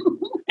me?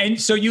 And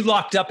so you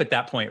locked up at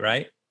that point,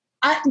 right?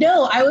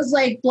 No, I was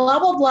like, blah,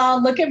 blah, blah.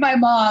 Look at my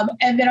mom.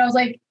 And then I was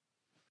like,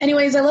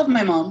 anyways, I love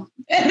my mom.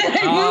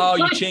 Oh,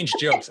 you changed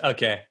jokes.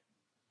 Okay.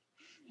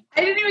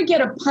 I didn't even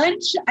get a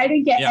punch. I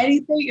didn't get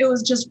anything. It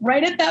was just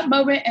right at that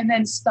moment and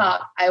then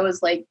stop. I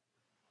was like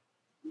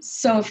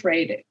so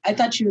afraid. I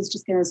thought she was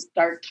just going to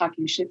start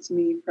talking shit to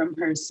me from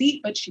her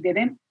seat, but she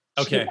didn't.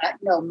 Okay.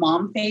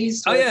 Mom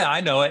face. Oh yeah,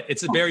 I know it.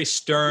 It's a very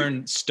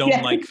stern,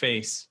 stone-like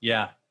face.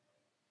 Yeah.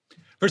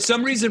 For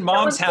some reason,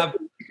 moms have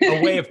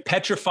a way of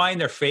petrifying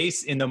their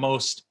face in the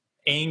most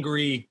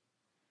angry,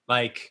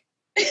 like,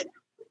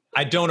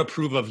 I don't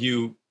approve of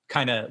you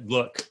kind of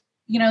look.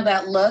 You know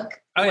that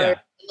look where it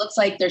looks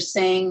like they're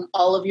saying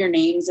all of your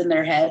names in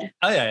their head.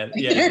 Oh yeah.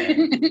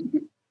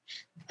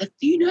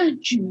 Athena,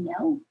 you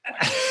know.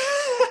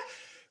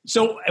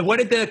 So what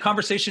did the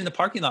conversation in the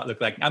parking lot look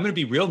like? I'm going to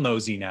be real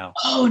nosy now.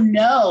 Oh,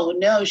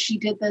 no. She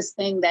did this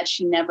thing that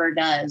she never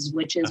does,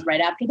 which is right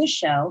after the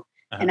show.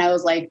 And I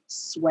was like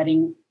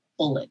sweating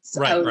bullets.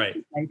 Right.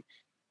 Like,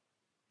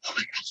 oh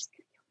my gosh.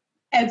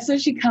 And so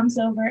she comes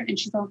over and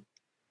she's all,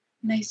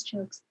 nice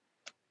jokes.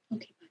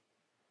 Okay.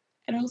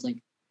 And I was like,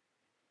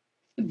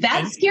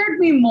 that scared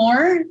me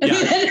more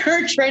than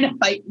her trying to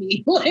fight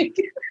me. Like,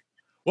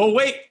 well,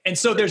 wait. And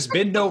so there's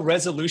been no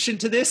resolution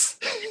to this?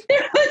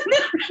 There was no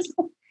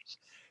resolution.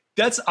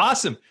 That's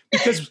awesome.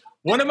 Because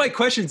one of my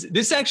questions,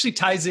 this actually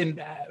ties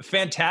in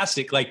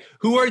fantastic. Like,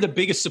 who are the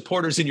biggest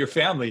supporters in your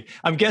family?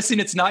 I'm guessing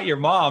it's not your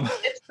mom.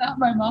 It's not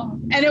my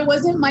mom. And it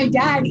wasn't my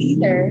dad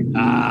either.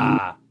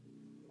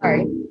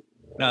 Sorry.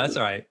 No, that's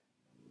all right.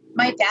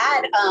 My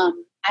dad,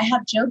 I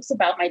have jokes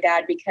about my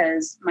dad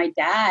because my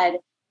dad,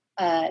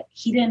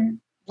 he didn't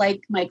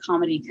like my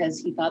comedy because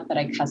he thought that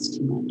I cussed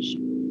too much.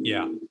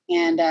 Yeah.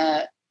 And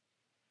I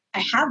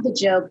have the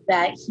joke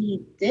that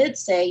he did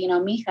say,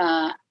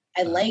 Mija,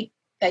 I like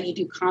that you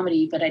do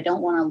comedy, but I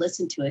don't want to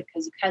listen to it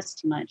because you cuss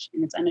too much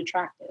and it's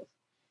unattractive.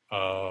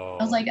 Oh.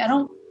 I was like, I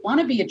don't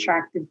want to be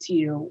attractive to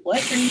you.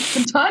 What are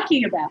you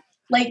talking about?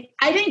 Like,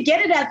 I didn't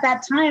get it at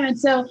that time. And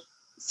so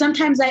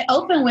sometimes I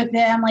open with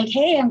them like,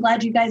 hey, I'm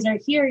glad you guys are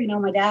here.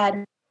 My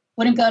dad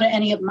wouldn't go to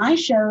any of my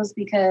shows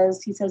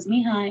because he says,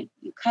 Mija,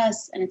 you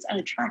cuss and it's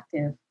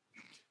unattractive.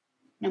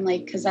 And I'm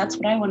like, because that's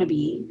what I want to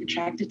be,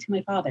 attracted to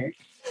my father.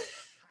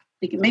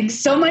 Like, it makes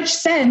so much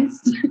sense.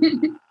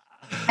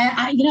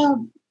 And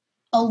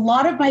a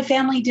lot of my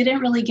family didn't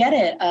really get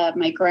it.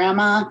 My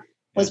grandma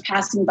was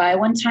passing by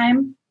one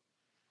time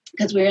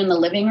because we were in the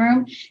living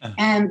room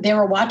and they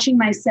were watching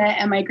my set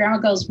and my grandma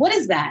goes, what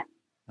is that?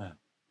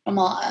 I'm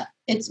all,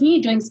 it's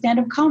me doing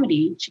stand-up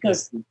comedy. She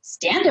goes,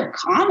 stand-up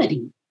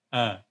comedy?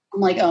 I'm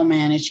like, oh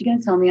man, is she going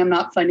to tell me I'm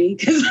not funny?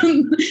 Because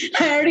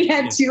I already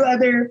had two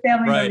other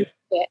family members.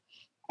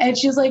 And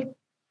she was like,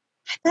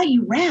 I thought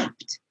you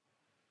rapped.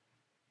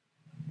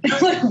 I'm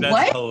like, that's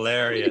what?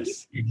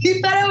 Hilarious.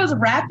 You thought I was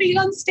rapping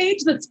on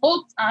stage this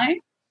whole time?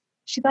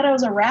 She thought I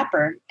was a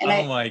rapper.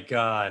 And my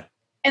God.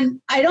 And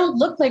I don't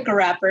look like a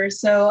rapper,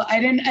 so I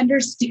didn't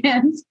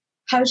understand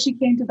how she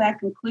came to that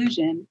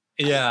conclusion.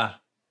 Yeah.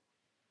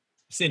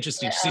 It's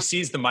interesting. Yeah. She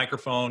sees the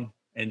microphone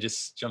and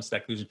just jumps to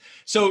that conclusion.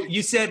 So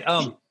you said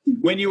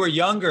when you were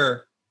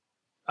younger,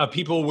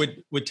 people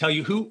would tell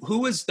you who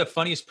was the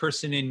funniest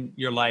person in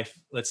your life,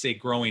 let's say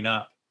growing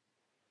up,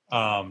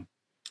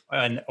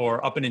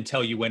 or up and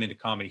until you went into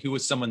comedy. Who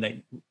was someone that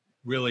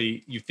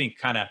really you think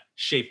kind of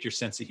shaped your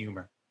sense of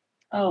humor?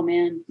 Oh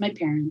man, my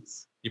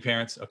parents. Your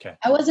parents? Okay.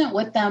 I wasn't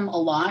with them a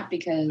lot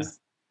because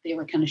they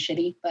were kind of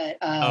shitty, but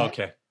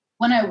okay.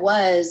 When I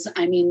was,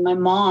 my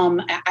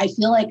mom, I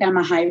feel like I'm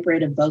a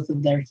hybrid of both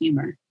of their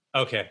humor.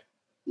 Okay.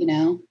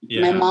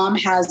 My mom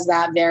has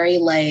that very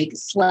like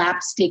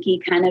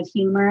slapsticky kind of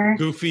humor.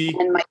 Goofy.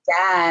 And my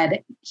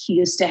dad, he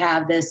used to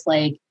have this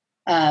like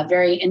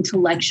very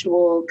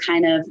intellectual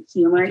kind of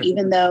humor,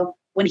 even though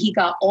when he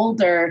got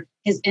older,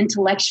 his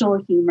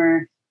intellectual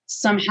humor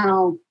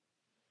somehow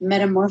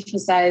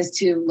metamorphosized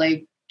to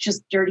like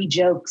just dirty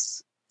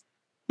jokes.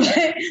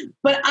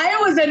 But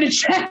I was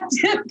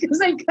unattractive because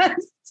I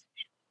cussed.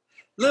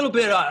 A little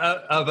bit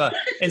of a,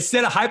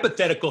 instead of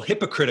hypothetical,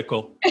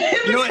 hypocritical.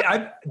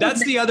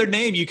 That's the other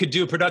name. You could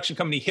do a production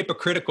company,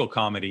 hypocritical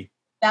comedy.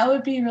 That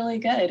would be really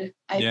good.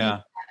 I think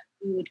that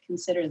we would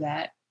consider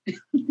that.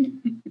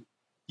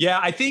 Yeah,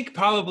 I think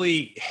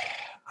probably,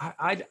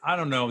 I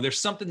don't know. There's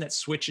something that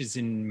switches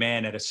in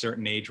men at a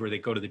certain age where they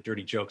go to the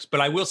dirty jokes.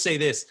 But I will say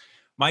this,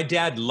 my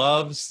dad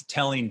loves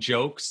telling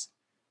jokes,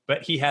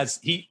 but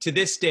he to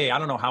this day, I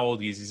don't know how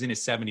old he is. He's in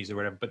his 70s or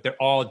whatever, but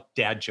they're all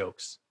dad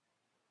jokes.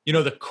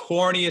 The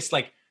corniest,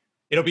 like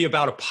it'll be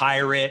about a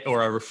pirate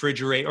or a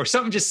refrigerator or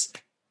something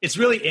it's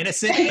really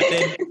innocent. But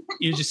then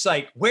you're just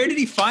like, where did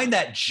he find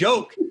that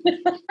joke?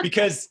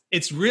 Because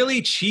it's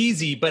really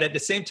cheesy, but at the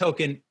same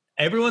token,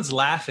 everyone's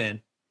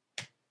laughing.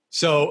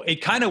 So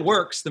it kind of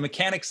works. The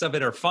mechanics of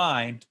it are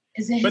fine.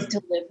 Is it his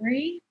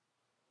delivery?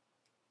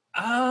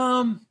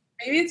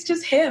 Maybe it's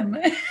just him.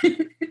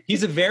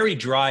 He's a very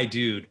dry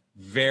dude.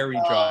 Very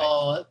dry.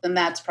 Oh, then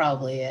that's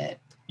probably it.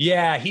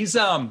 Yeah,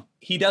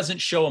 he doesn't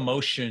show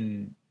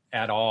emotion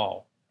at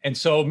all. And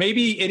so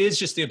maybe it is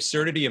just the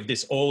absurdity of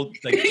this old,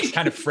 like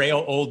kind of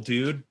frail old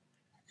dude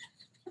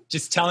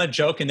just telling a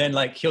joke. And then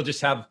like, he'll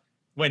just have,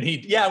 when he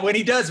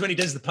does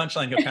the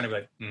punchline, he'll kind of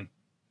like,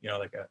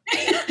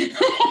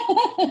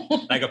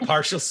 like a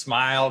partial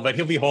smile, but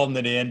he'll be holding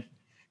it in.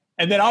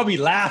 And then I'll be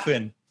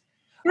laughing.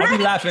 I'll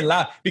be laughing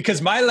loud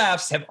because my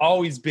laughs have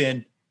always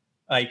been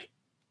like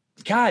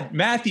God,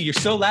 Matthew, you're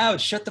so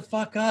loud. Shut the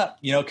fuck up.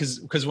 You know,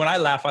 because when I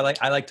laugh, I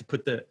like to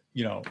put the,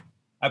 you know,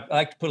 I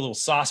like to put a little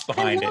sauce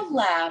behind it. I love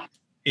laughs.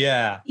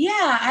 Yeah. Yeah,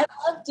 I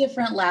love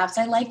different laughs.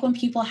 I like when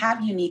people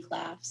have unique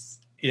laughs.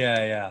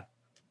 Yeah, yeah.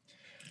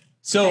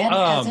 So I had a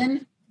cousin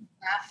whose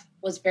laugh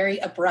was very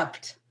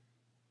abrupt.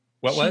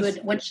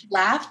 When she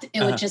laughed,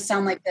 it would just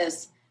sound like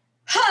this.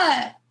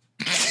 Ha!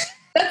 That's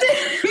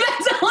it.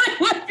 That's all it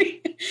would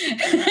be.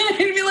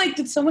 I'd be like,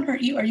 did someone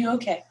hurt you? Are you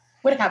okay?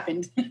 What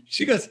happened?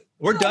 She goes,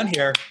 we're done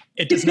here.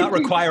 It does not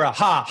require a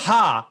ha,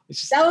 ha. It's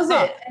just, that was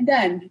it. I'm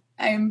done.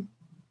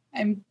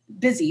 I'm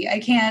busy. I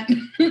can't.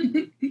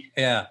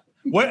 Yeah.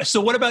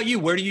 So what about you?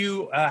 Where do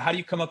you, how do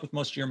you come up with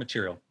most of your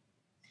material?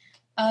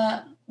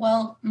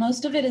 Well,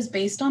 most of it is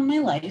based on my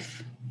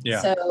life.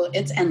 Yeah. So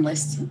it's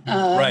endless.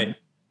 Right.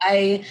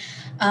 I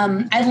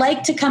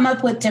like to come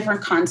up with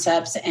different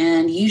concepts,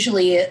 and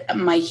usually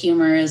my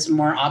humor is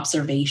more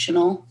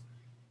observational.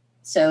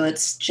 So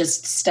it's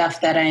just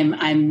stuff that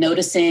I'm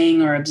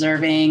noticing or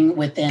observing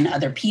within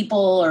other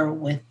people or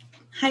with.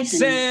 Hi,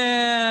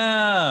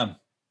 Sam.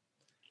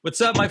 What's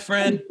up, my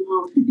friend?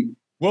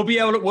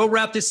 We'll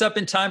wrap this up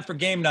in time for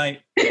game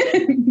night.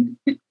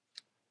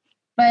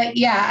 But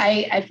yeah,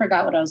 I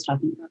forgot what I was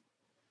talking about.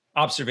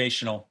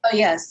 Observational. Oh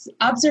yes,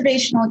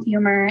 observational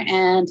humor,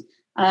 and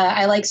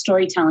I like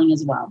storytelling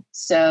as well.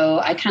 So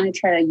I kind of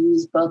try to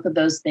use both of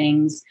those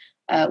things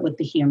with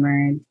the humor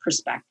and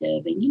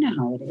perspective, and you know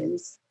how it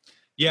is.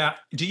 Yeah.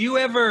 Do you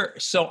ever?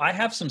 So I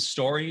have some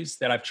stories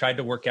that I've tried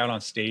to work out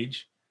on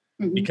stage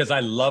because I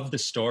love the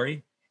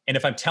story, and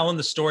if I'm telling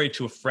the story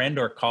to a friend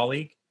or a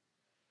colleague,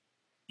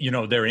 you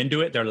know, they're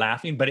into it, they're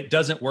laughing, but it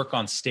doesn't work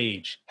on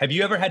stage. Have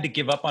you ever had to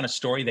give up on a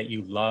story that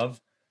you love,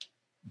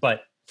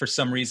 but for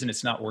some reason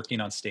it's not working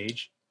on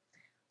stage?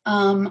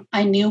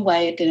 I knew why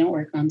it didn't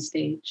work on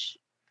stage.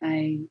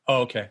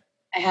 Okay.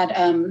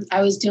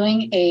 I was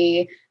doing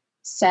a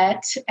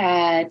set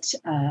at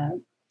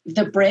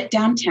the Brit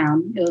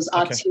downtown. It was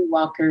Otsu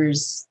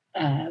Walker's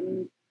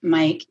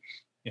mic,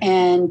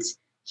 and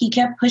he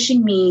kept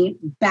pushing me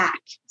back.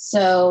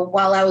 So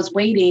while I was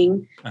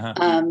waiting,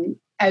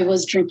 I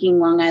was drinking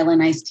Long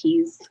Island iced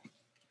teas,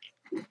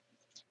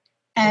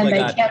 and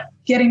I kept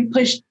getting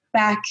pushed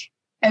back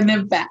and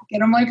then back.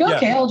 And I'm like,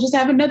 okay, I'll just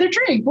have another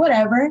drink,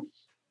 whatever.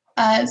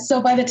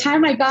 So by the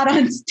time I got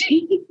on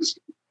stage,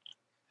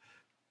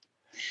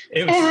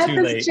 it was I had too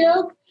this late.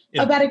 joke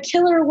about a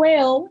killer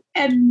whale,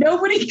 and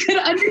nobody could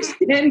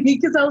understand me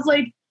because I was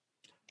like,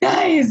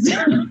 guys.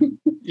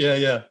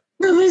 Yeah.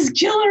 This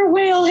killer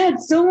whale had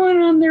someone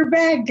on their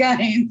back,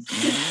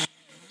 guys.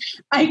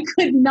 I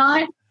could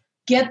not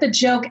get the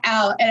joke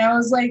out. And I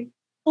was like,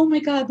 oh my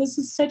God, this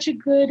is such a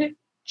good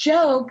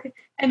joke.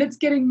 And it's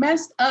getting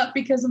messed up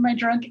because of my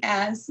drunk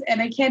ass.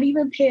 And I can't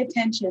even pay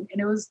attention.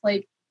 And it was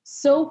like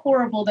so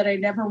horrible that I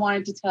never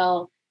wanted to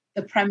tell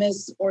the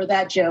premise or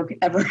that joke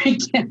ever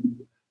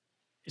again.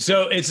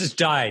 So it just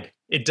died.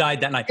 It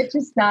died that night. It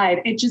just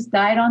died. It just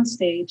died on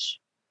stage.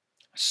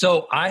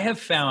 So I have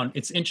found,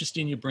 it's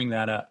interesting you bring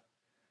that up.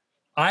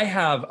 I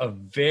have a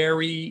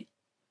very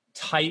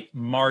tight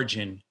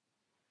margin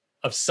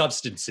of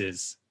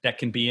substances that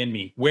can be in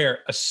me where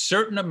a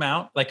certain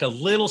amount, like a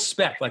little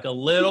speck, like a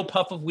little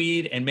puff of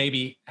weed and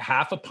maybe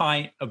half a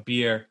pint of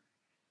beer,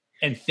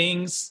 and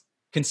things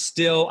can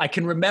still, I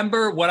can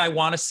remember what I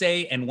want to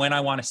say and when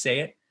I want to say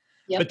it,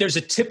 but there's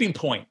a tipping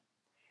point.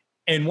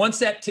 And once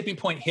that tipping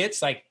point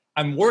hits, like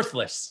I'm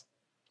worthless.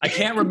 I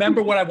can't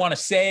remember what I want to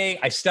say.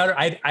 I stutter.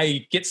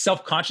 I get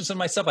self-conscious of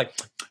myself. Like,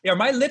 are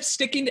my lips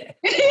sticking?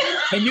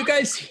 Can you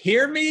guys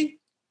hear me?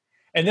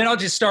 And then I'll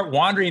just start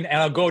wandering and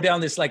I'll go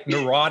down this like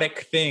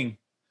neurotic thing.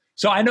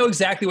 So I know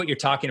exactly what you're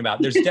talking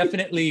about. There's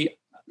definitely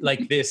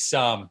like this.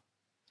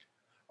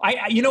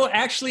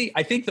 Actually,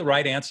 I think the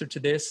right answer to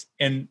this,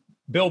 and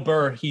Bill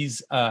Burr,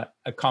 he's a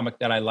comic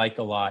that I like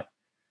a lot.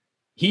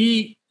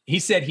 He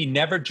said he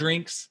never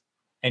drinks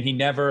and he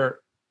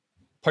never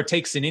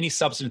partakes in any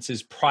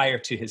substances prior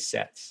to his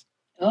sets.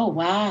 Oh,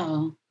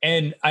 wow.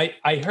 And I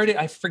heard it,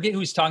 I forget who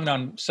he's talking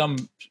on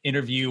some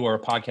interview or a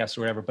podcast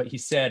or whatever, but he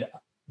said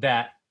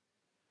that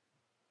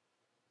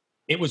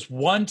it was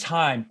one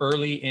time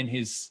early in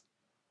his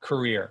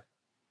career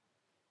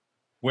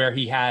where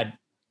he had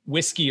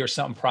whiskey or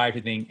something prior to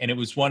the thing, and it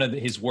was one of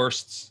his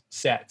worst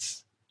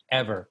sets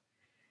ever.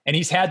 And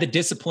he's had the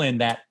discipline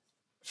that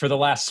for the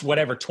last,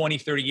 20,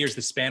 30 years,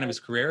 the span of his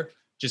career,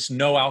 just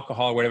no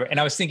alcohol or whatever. And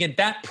I was thinking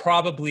that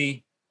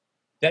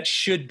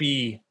should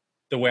be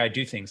the way I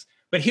do things.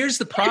 But here's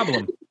the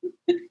problem.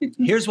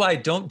 Here's why I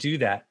don't do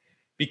that.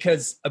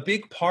 Because a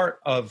big part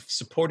of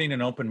supporting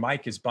an open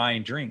mic is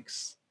buying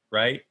drinks,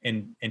 right?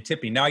 And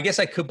tipping. Now, I guess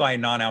I could buy a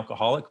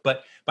non-alcoholic,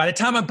 but by the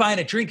time I'm buying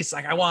a drink, it's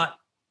like, I want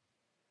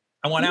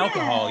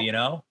alcohol, you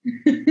know?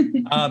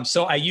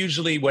 So I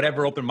usually,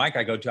 whatever open mic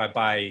I go to, I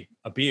buy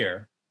a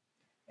beer.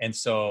 And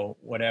so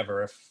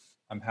whatever, if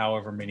I'm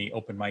however many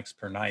open mics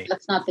per night.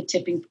 That's not the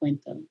tipping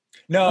point though.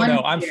 No,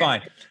 I'm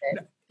fine.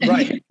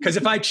 Right. Because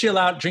if I chill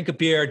out, drink a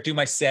beer, do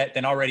my set,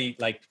 then already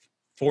like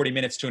 40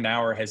 minutes to an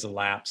hour has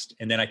elapsed.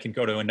 And then I can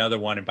go to another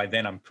one. And by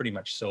then I'm pretty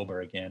much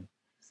sober again.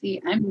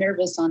 See, I'm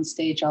nervous on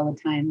stage all the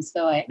time.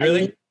 So I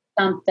Really? need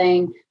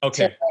something to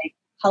like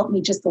help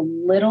me just a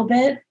little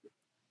bit.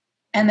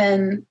 And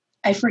then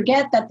I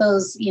forget that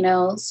those,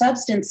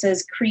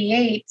 substances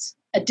create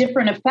a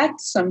different effect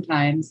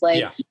sometimes.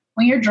 Like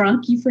when you're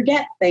drunk, you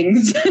forget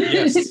things.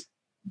 Yes.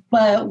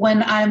 But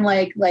when I'm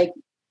like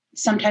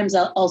sometimes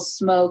I'll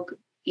smoke,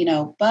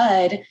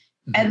 bud,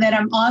 and then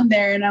I'm on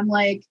there and I'm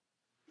like,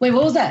 wait,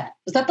 what was that?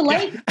 Was that the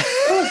light?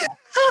 What was that?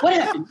 What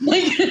happened?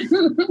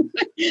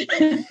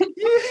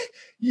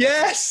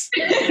 Yes,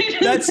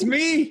 that's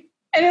me.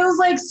 And it was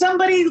like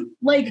somebody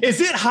like,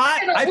 is it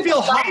hot? I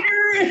feel hot.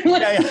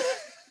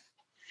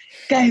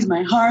 Guys,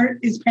 my heart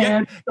is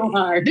pounding so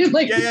hard.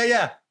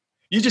 Yeah.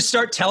 You just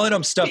start telling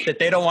them stuff that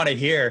they don't want to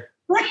hear.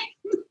 Right.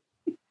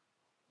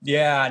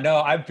 Yeah,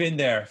 no, I've been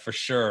there for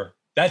sure.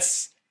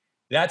 That's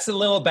a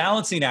little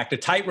balancing act, a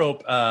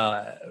tightrope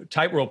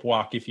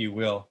walk, if you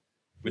will,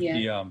 with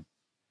the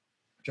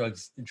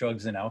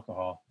drugs and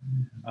alcohol.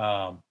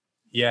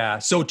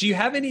 So do you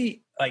have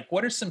any,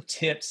 what are some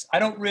tips? I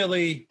don't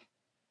really,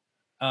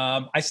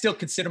 I still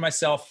consider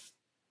myself,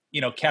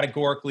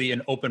 categorically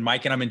an open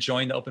mic, and I'm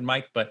enjoying the open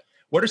mic, but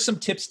what are some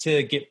tips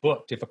to get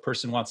booked if a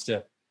person wants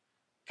to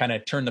kind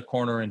of turn the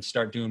corner and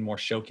start doing more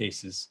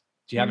showcases?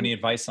 Do you have any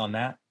advice on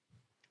that?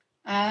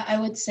 I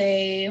would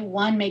say,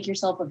 one, make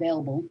yourself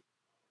available.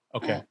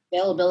 Okay.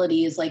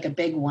 Availability is like a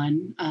big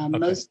one.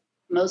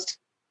 Most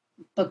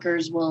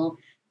bookers will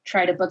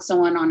try to book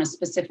someone on a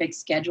specific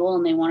schedule,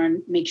 and they want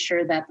to make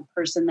sure that the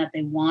person that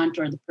they want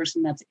or the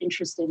person that's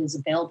interested is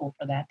available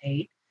for that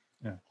date.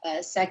 Yeah.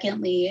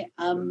 Secondly,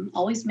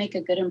 always make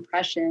a good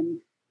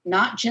impression,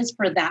 not just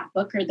for that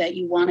booker that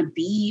you want to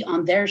be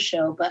on their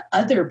show, but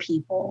other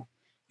people.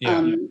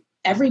 Yeah.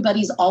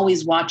 Everybody's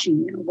always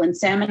watching you. When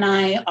Sam and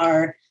I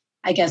are,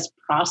 I guess,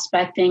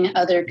 prospecting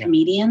other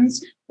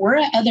comedians, we're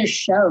at other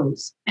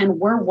shows and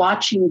we're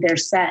watching their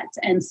sets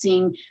and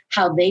seeing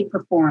how they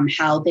perform,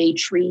 how they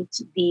treat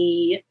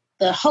the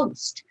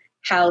host,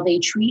 how they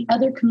treat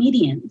other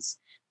comedians.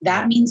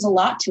 That means a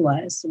lot to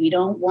us. We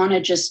don't want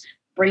to just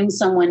bring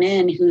someone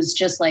in who's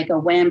just like a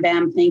wham,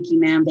 bam, thank you,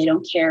 ma'am. They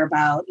don't care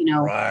about,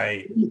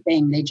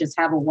 anything. They just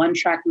have a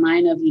one-track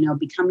mind of,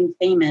 becoming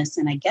famous.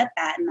 And I get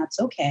that, and that's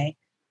okay.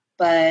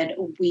 But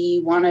we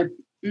want to,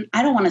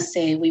 I don't want to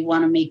say we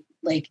want to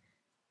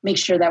make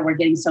sure that we're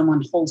getting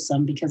someone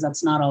wholesome, because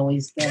that's not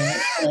always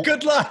the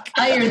good luck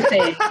desired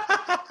thing.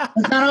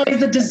 It's not always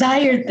the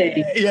desired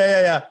thing.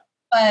 Yeah.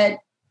 But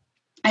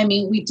I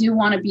mean, we do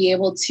want to be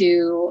able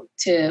to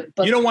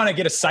book. You don't want to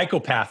get a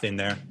psychopath in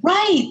there.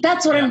 Right.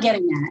 That's what I'm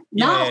getting at.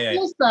 Not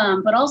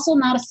wholesome, but also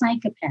not a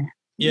psychopath.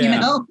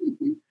 Yeah.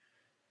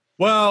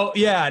 Well,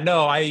 yeah,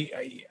 no,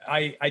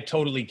 I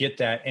totally get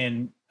that.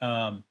 And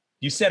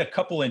you said a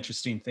couple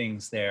interesting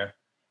things there.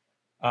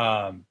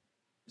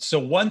 So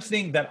one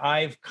thing that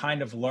I've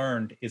kind of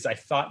learned is I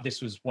thought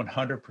this was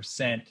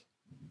 100%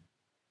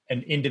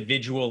 an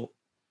individual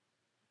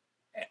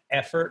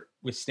effort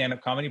with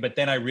stand-up comedy, but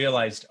then I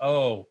realized,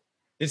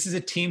 this is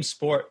a team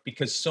sport,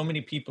 because so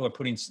many people are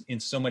putting in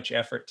so much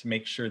effort to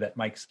make sure that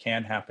mics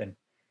can happen,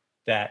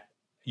 that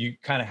you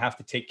kind of have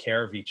to take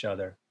care of each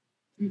other.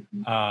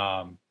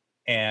 Mm-hmm.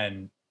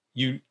 And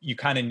you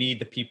kind of need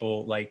the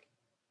people like,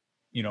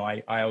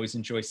 I always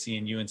enjoy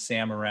seeing you and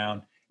Sam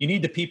around. You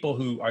need the people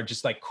who are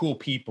just like cool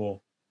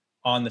people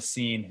on the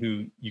scene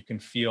who you can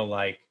feel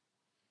like,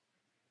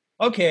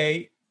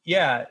 okay,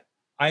 yeah,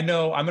 I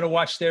know I'm going to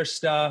watch their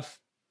stuff.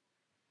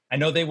 I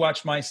know they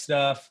watch my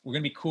stuff. We're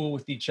going to be cool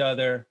with each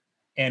other,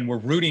 and we're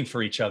rooting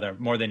for each other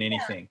more than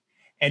anything.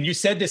 Yeah. And you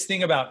said this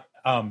thing about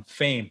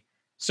fame.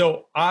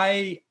 So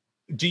I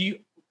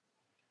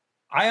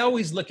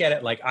always look at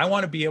it like, I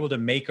want to be able to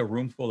make a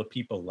room full of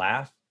people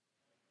laugh,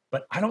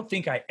 but I don't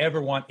think I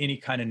ever want any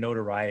kind of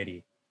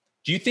notoriety.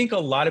 Do you think a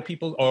lot of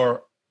people,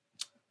 or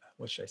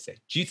what should I say?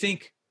 Do you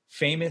think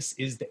famous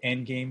is the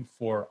end game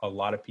for a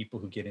lot of people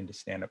who get into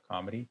stand-up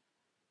comedy?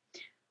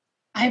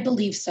 I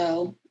believe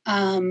so.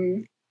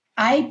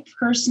 I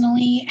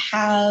personally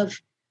I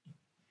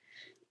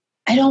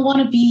don't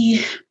want to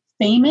be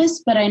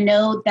famous, but I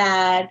know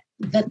that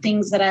the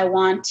things that I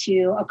want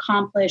to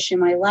accomplish in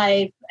my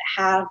life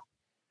have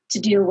to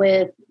do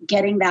with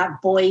getting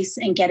that voice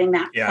and getting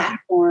that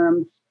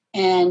platform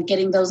and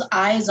getting those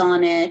eyes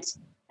on it.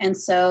 And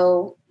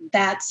so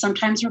that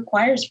sometimes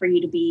requires for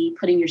you to be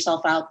putting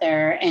yourself out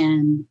there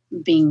and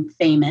being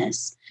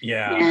famous.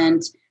 Yeah.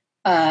 And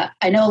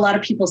I know a lot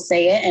of people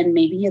say it, and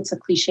maybe it's a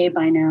cliche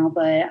by now,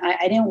 but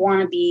I didn't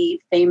want to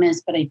be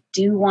famous, but I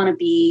do want to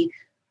be,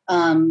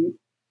 I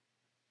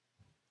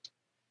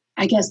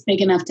guess,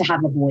 big enough to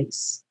have a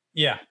voice.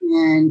 Yeah.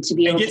 And to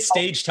be able to get to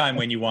stage time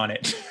when you want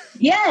it.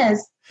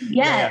 Yes.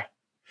 Yeah.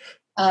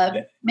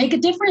 Make a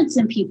difference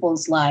in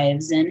people's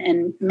lives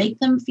and make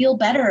them feel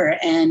better.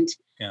 And,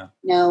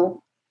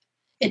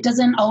 it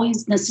doesn't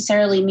always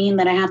necessarily mean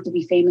that I have to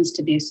be famous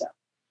to do so.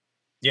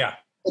 Yeah.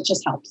 It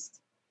just helps.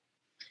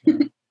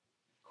 Yeah.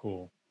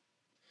 Cool.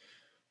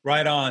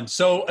 Right on.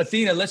 So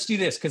Athena, let's do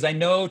this, because I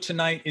know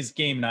tonight is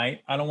game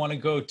night. I don't want to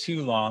go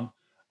too long.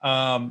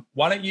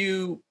 Why don't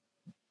you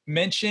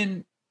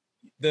mention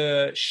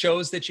the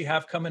shows that you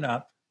have coming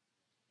up,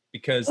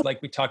 because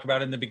like we talked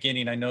about in the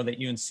beginning, I know that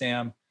you and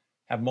Sam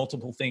have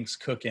multiple things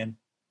cooking.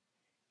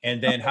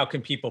 And then how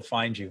can people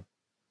find you?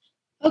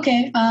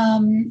 Okay.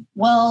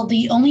 Well,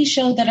 the only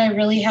show that I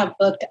really have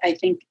booked, I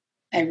think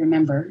I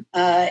remember,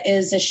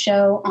 is a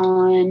show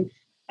on,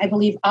 I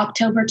believe,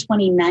 October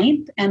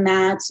 29th. And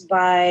that's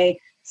by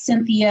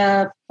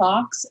Cynthia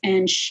Fox.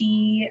 And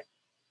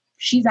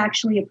she's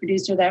actually a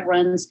producer that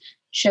runs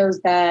shows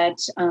that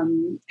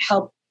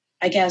help,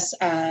 I guess,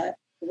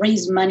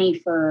 raise money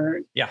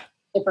for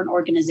different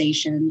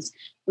organizations.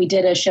 We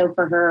did a show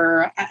for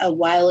her a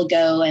while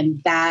ago,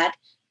 and that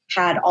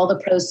had all the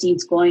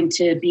proceeds going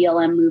to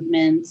BLM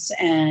movements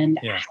and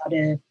how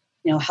to,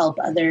 help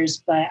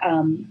others. But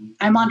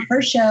I'm on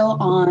her show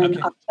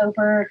on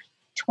October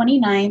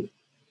 29th,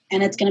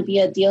 and it's going to be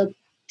a Dia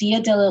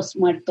de los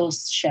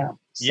Muertos show.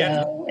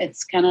 So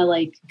it's kind of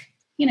like,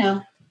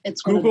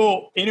 it's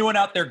Google, anyone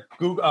out there,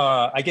 Google,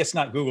 I guess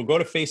not Google, go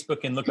to Facebook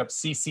and look up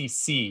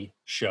CCC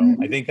show.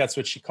 Mm-hmm. I think that's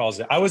what she calls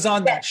it. I was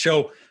on that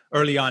show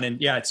early on, and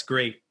it's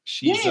great.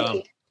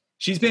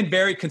 She's been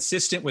very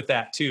consistent with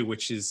that too,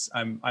 which is,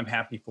 I'm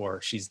happy for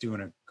her. She's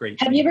doing a great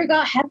job. Have you ever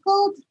got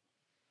heckled?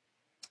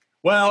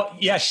 Well,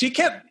 yeah, she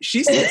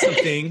said some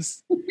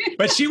things,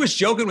 but she was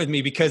joking with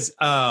me because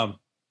I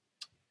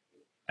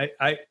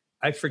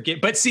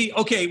forget. But see,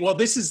 okay, well,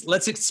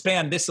 let's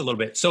expand this a little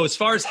bit. So as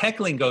far as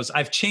heckling goes,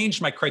 I've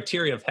changed my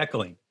criteria of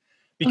heckling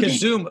because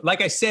Zoom,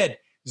 like I said,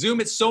 Zoom,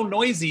 it's so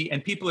noisy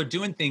and people are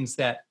doing things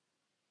that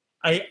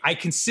I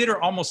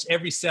consider almost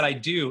every set I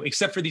do,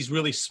 except for these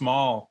really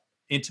small,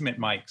 intimate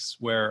mics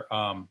where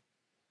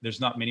there's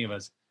not many of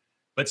us.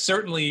 But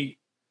certainly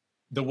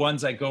the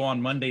ones I go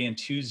on Monday and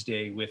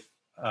Tuesday with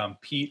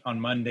Pete on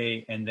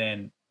Monday and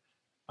then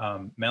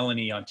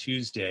Melanie on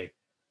Tuesday,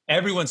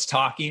 everyone's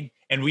talking.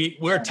 And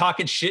we're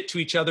talking shit to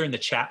each other in the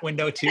chat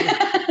window too.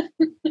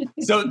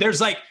 So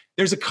there's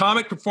a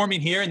comic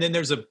performing here, and then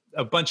there's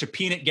a bunch of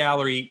peanut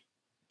gallery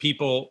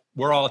people.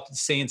 We're all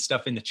saying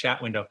stuff in the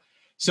chat window.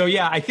 So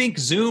yeah, I think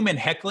Zoom and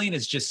heckling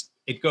is just,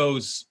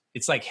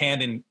 it's like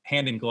hand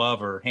in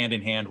glove or hand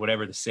in hand,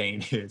 whatever the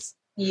saying is.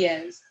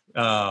 Yes.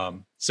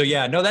 So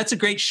yeah, no, that's a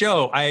great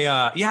show.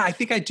 I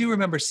think I do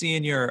remember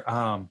seeing your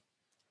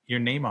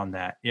name on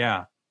that.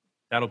 Yeah,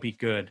 that'll be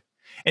good.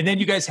 And then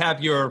you guys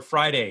have your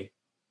Friday.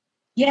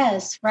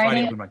 Yes,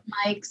 Friday open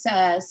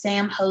mics.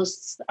 Sam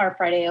hosts our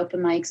Friday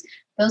open mics.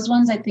 Those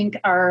ones I think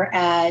are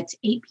at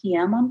 8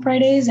 p.m. on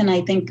Fridays, and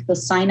I think the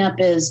sign up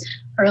is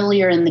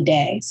earlier in the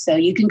day. So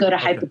you can go to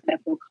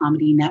Hypothetical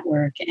Comedy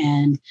Network,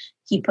 and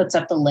he puts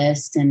up the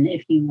list. And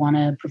if you want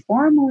to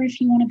perform or if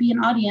you want to be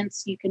an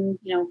audience, you can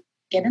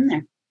get in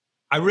there.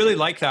 I really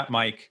like that,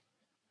 Mike.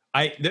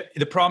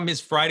 The problem is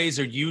Fridays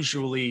are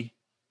usually.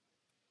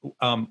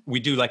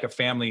 We do like a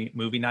family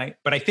movie night,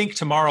 but I think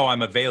tomorrow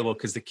I'm available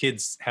because the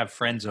kids have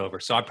friends over.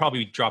 So I'll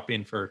probably drop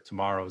in for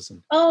tomorrow's.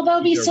 And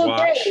that'll be so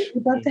great.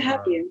 We'd love to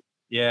have you.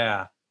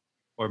 Yeah.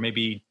 Or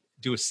maybe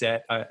do a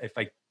set if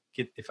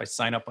I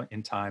sign up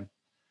in time.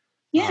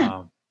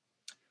 Yeah.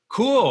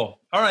 Cool.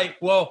 All right.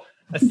 Well,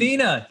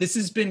 Athena, this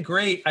has been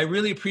great. I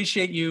really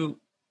appreciate you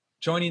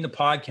joining the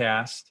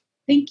podcast.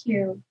 Thank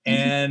you.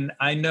 And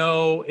I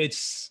know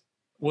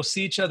we'll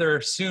see each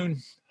other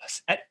soon.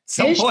 At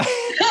some point.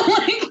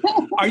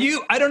 Are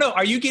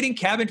you getting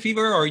cabin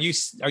fever, or are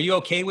you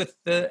okay with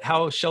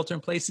how shelter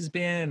in place has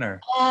been, or?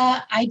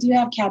 I do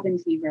have cabin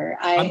fever.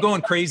 I'm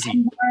going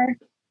crazy.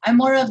 I'm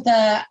more of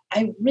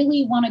I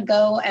really want to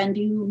go and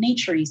do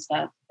nature-y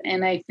stuff.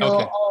 And I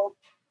feel all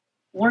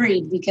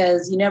worried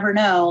because you never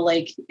know,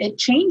 like it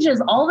changes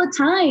all the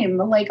time.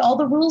 Like all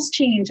the rules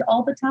change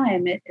all the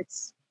time.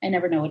 I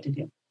never know what to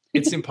do.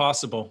 It's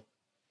impossible.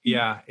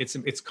 Yeah,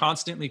 it's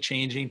constantly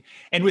changing.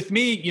 And with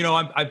me,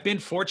 I've been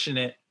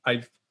fortunate.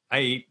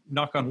 I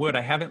knock on wood,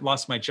 I haven't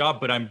lost my job,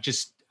 but I'm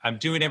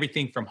doing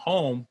everything from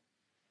home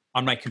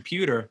on my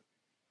computer.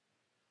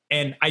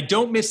 And I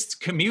don't miss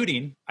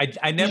commuting.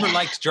 I never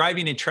liked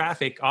driving in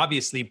traffic,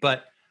 obviously,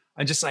 but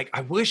I'm just like, I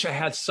wish I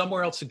had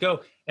somewhere else to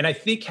go. And I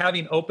think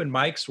having open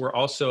mics were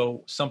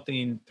also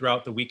something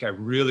throughout the week I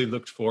really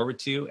looked forward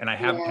to. And I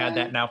haven't had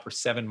that now for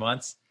 7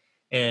 months.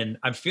 And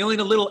I'm feeling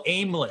a little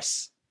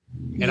aimless.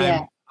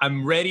 And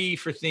I'm ready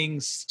for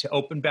things to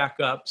open back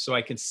up so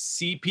I can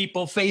see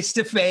people face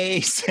to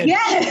face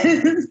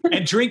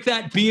and drink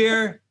that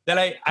beer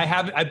that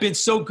I've been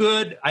so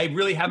good. I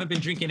really haven't been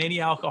drinking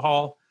any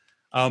alcohol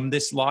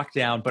this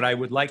lockdown, but I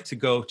would like to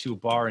go to a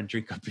bar and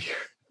drink a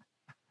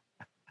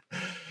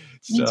beer.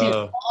 Me too.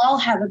 We'll all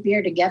have a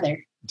beer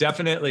together.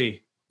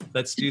 Definitely.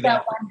 Let's do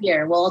that. One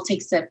beer. We'll all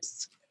take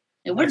sips.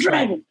 And we're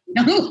driving.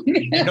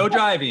 Right. No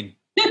driving.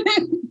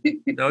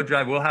 No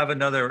drive. We'll have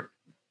another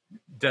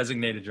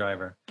designated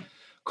driver.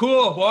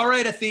 Cool. Well, all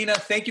right, Athena,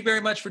 thank you very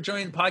much for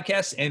joining the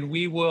podcast, and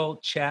we will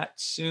chat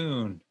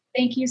soon.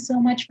 Thank you so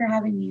much for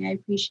having me. I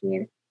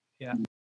appreciate it. Yeah.